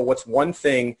 Let me know what's one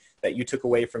thing that you took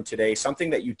away from today,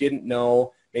 something that you didn't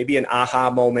know, maybe an aha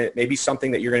moment, maybe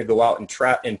something that you're going to go out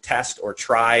and test or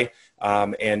try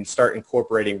and start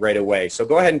incorporating right away. So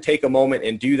go ahead and take a moment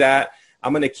and do that.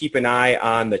 I'm going to keep an eye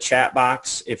on the chat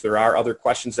box. If there are other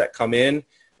questions that come in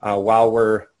while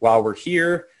we're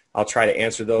here, I'll try to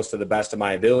answer those to the best of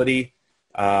my ability.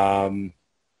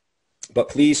 But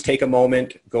please take a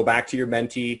moment, go back to your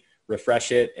Menti,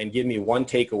 refresh it, and give me one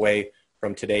takeaway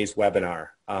from today's webinar.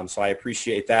 So I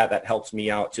appreciate that. That helps me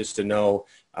out just to know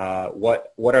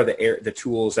what are the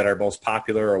tools that are most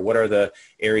popular, or what are the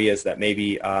areas that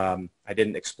maybe I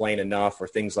didn't explain enough, or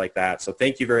things like that. So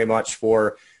thank you very much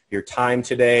for your time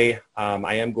today.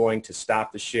 I am going to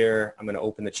stop the share. I'm going to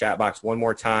open the chat box one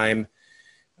more time.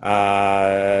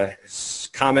 Comment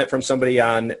from somebody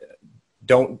on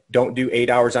don't do 8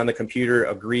 hours on the computer.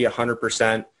 Agree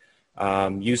 100%.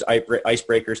 Use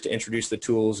icebreakers to introduce the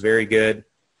tools. Very good.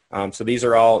 So these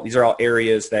are all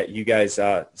areas that you guys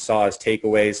saw as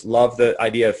takeaways. Love the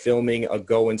idea of filming a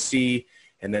go and see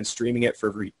and then streaming it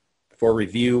for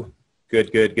review.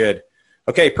 Good, good, good.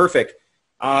 Okay, perfect.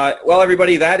 Well,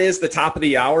 everybody, that is the top of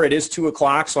the hour. It is 2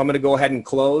 o'clock, so I'm going to go ahead and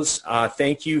close.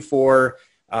 Thank you for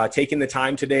taking the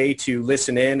time today to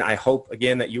listen in. I hope,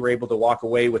 again, that you were able to walk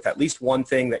away with at least one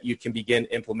thing that you can begin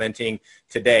implementing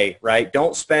today, right?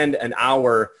 Don't spend an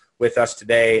hour with us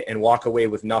today and walk away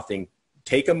with nothing.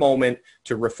 Take a moment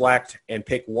to reflect and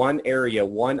pick one area,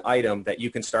 one item that you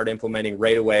can start implementing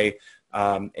right away.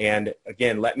 And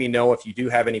again, let me know if you do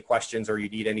have any questions or you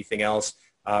need anything else.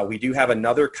 We do have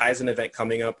another Kaizen event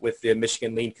coming up with the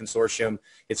Michigan Lean Consortium.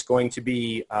 It's going to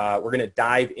be, we're going to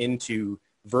dive into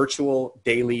virtual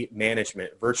daily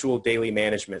management.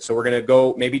 So we're going to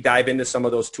go maybe dive into some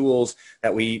of those tools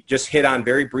that we just hit on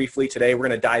very briefly today. We're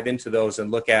going to dive into those and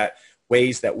look at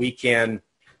ways that we can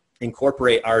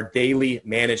incorporate our daily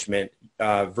management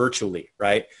virtually,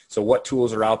 right? So what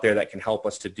tools are out there that can help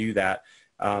us to do that?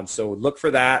 So look for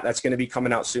that. That's going to be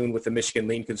coming out soon with the Michigan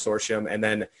Lean Consortium. And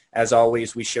then, as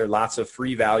always, we share lots of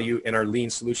free value in our Lean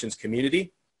Solutions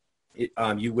community.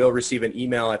 You will receive an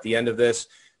email at the end of this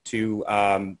to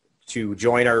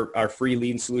join our free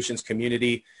Lean Solutions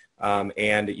community,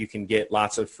 and you can get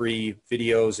lots of free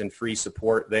videos and free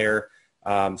support there.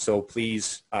 So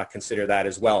please consider that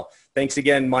as well. Thanks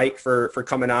again, Mike, for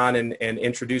coming on and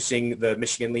introducing the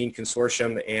Michigan Lean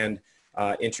Consortium and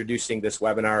introducing this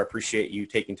webinar. Appreciate you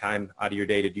taking time out of your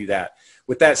day to do that.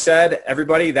 With that said,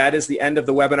 everybody, that is the end of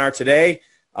the webinar today.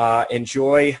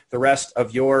 Enjoy the rest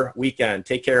of your weekend.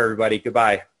 Take care, everybody.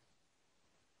 Goodbye.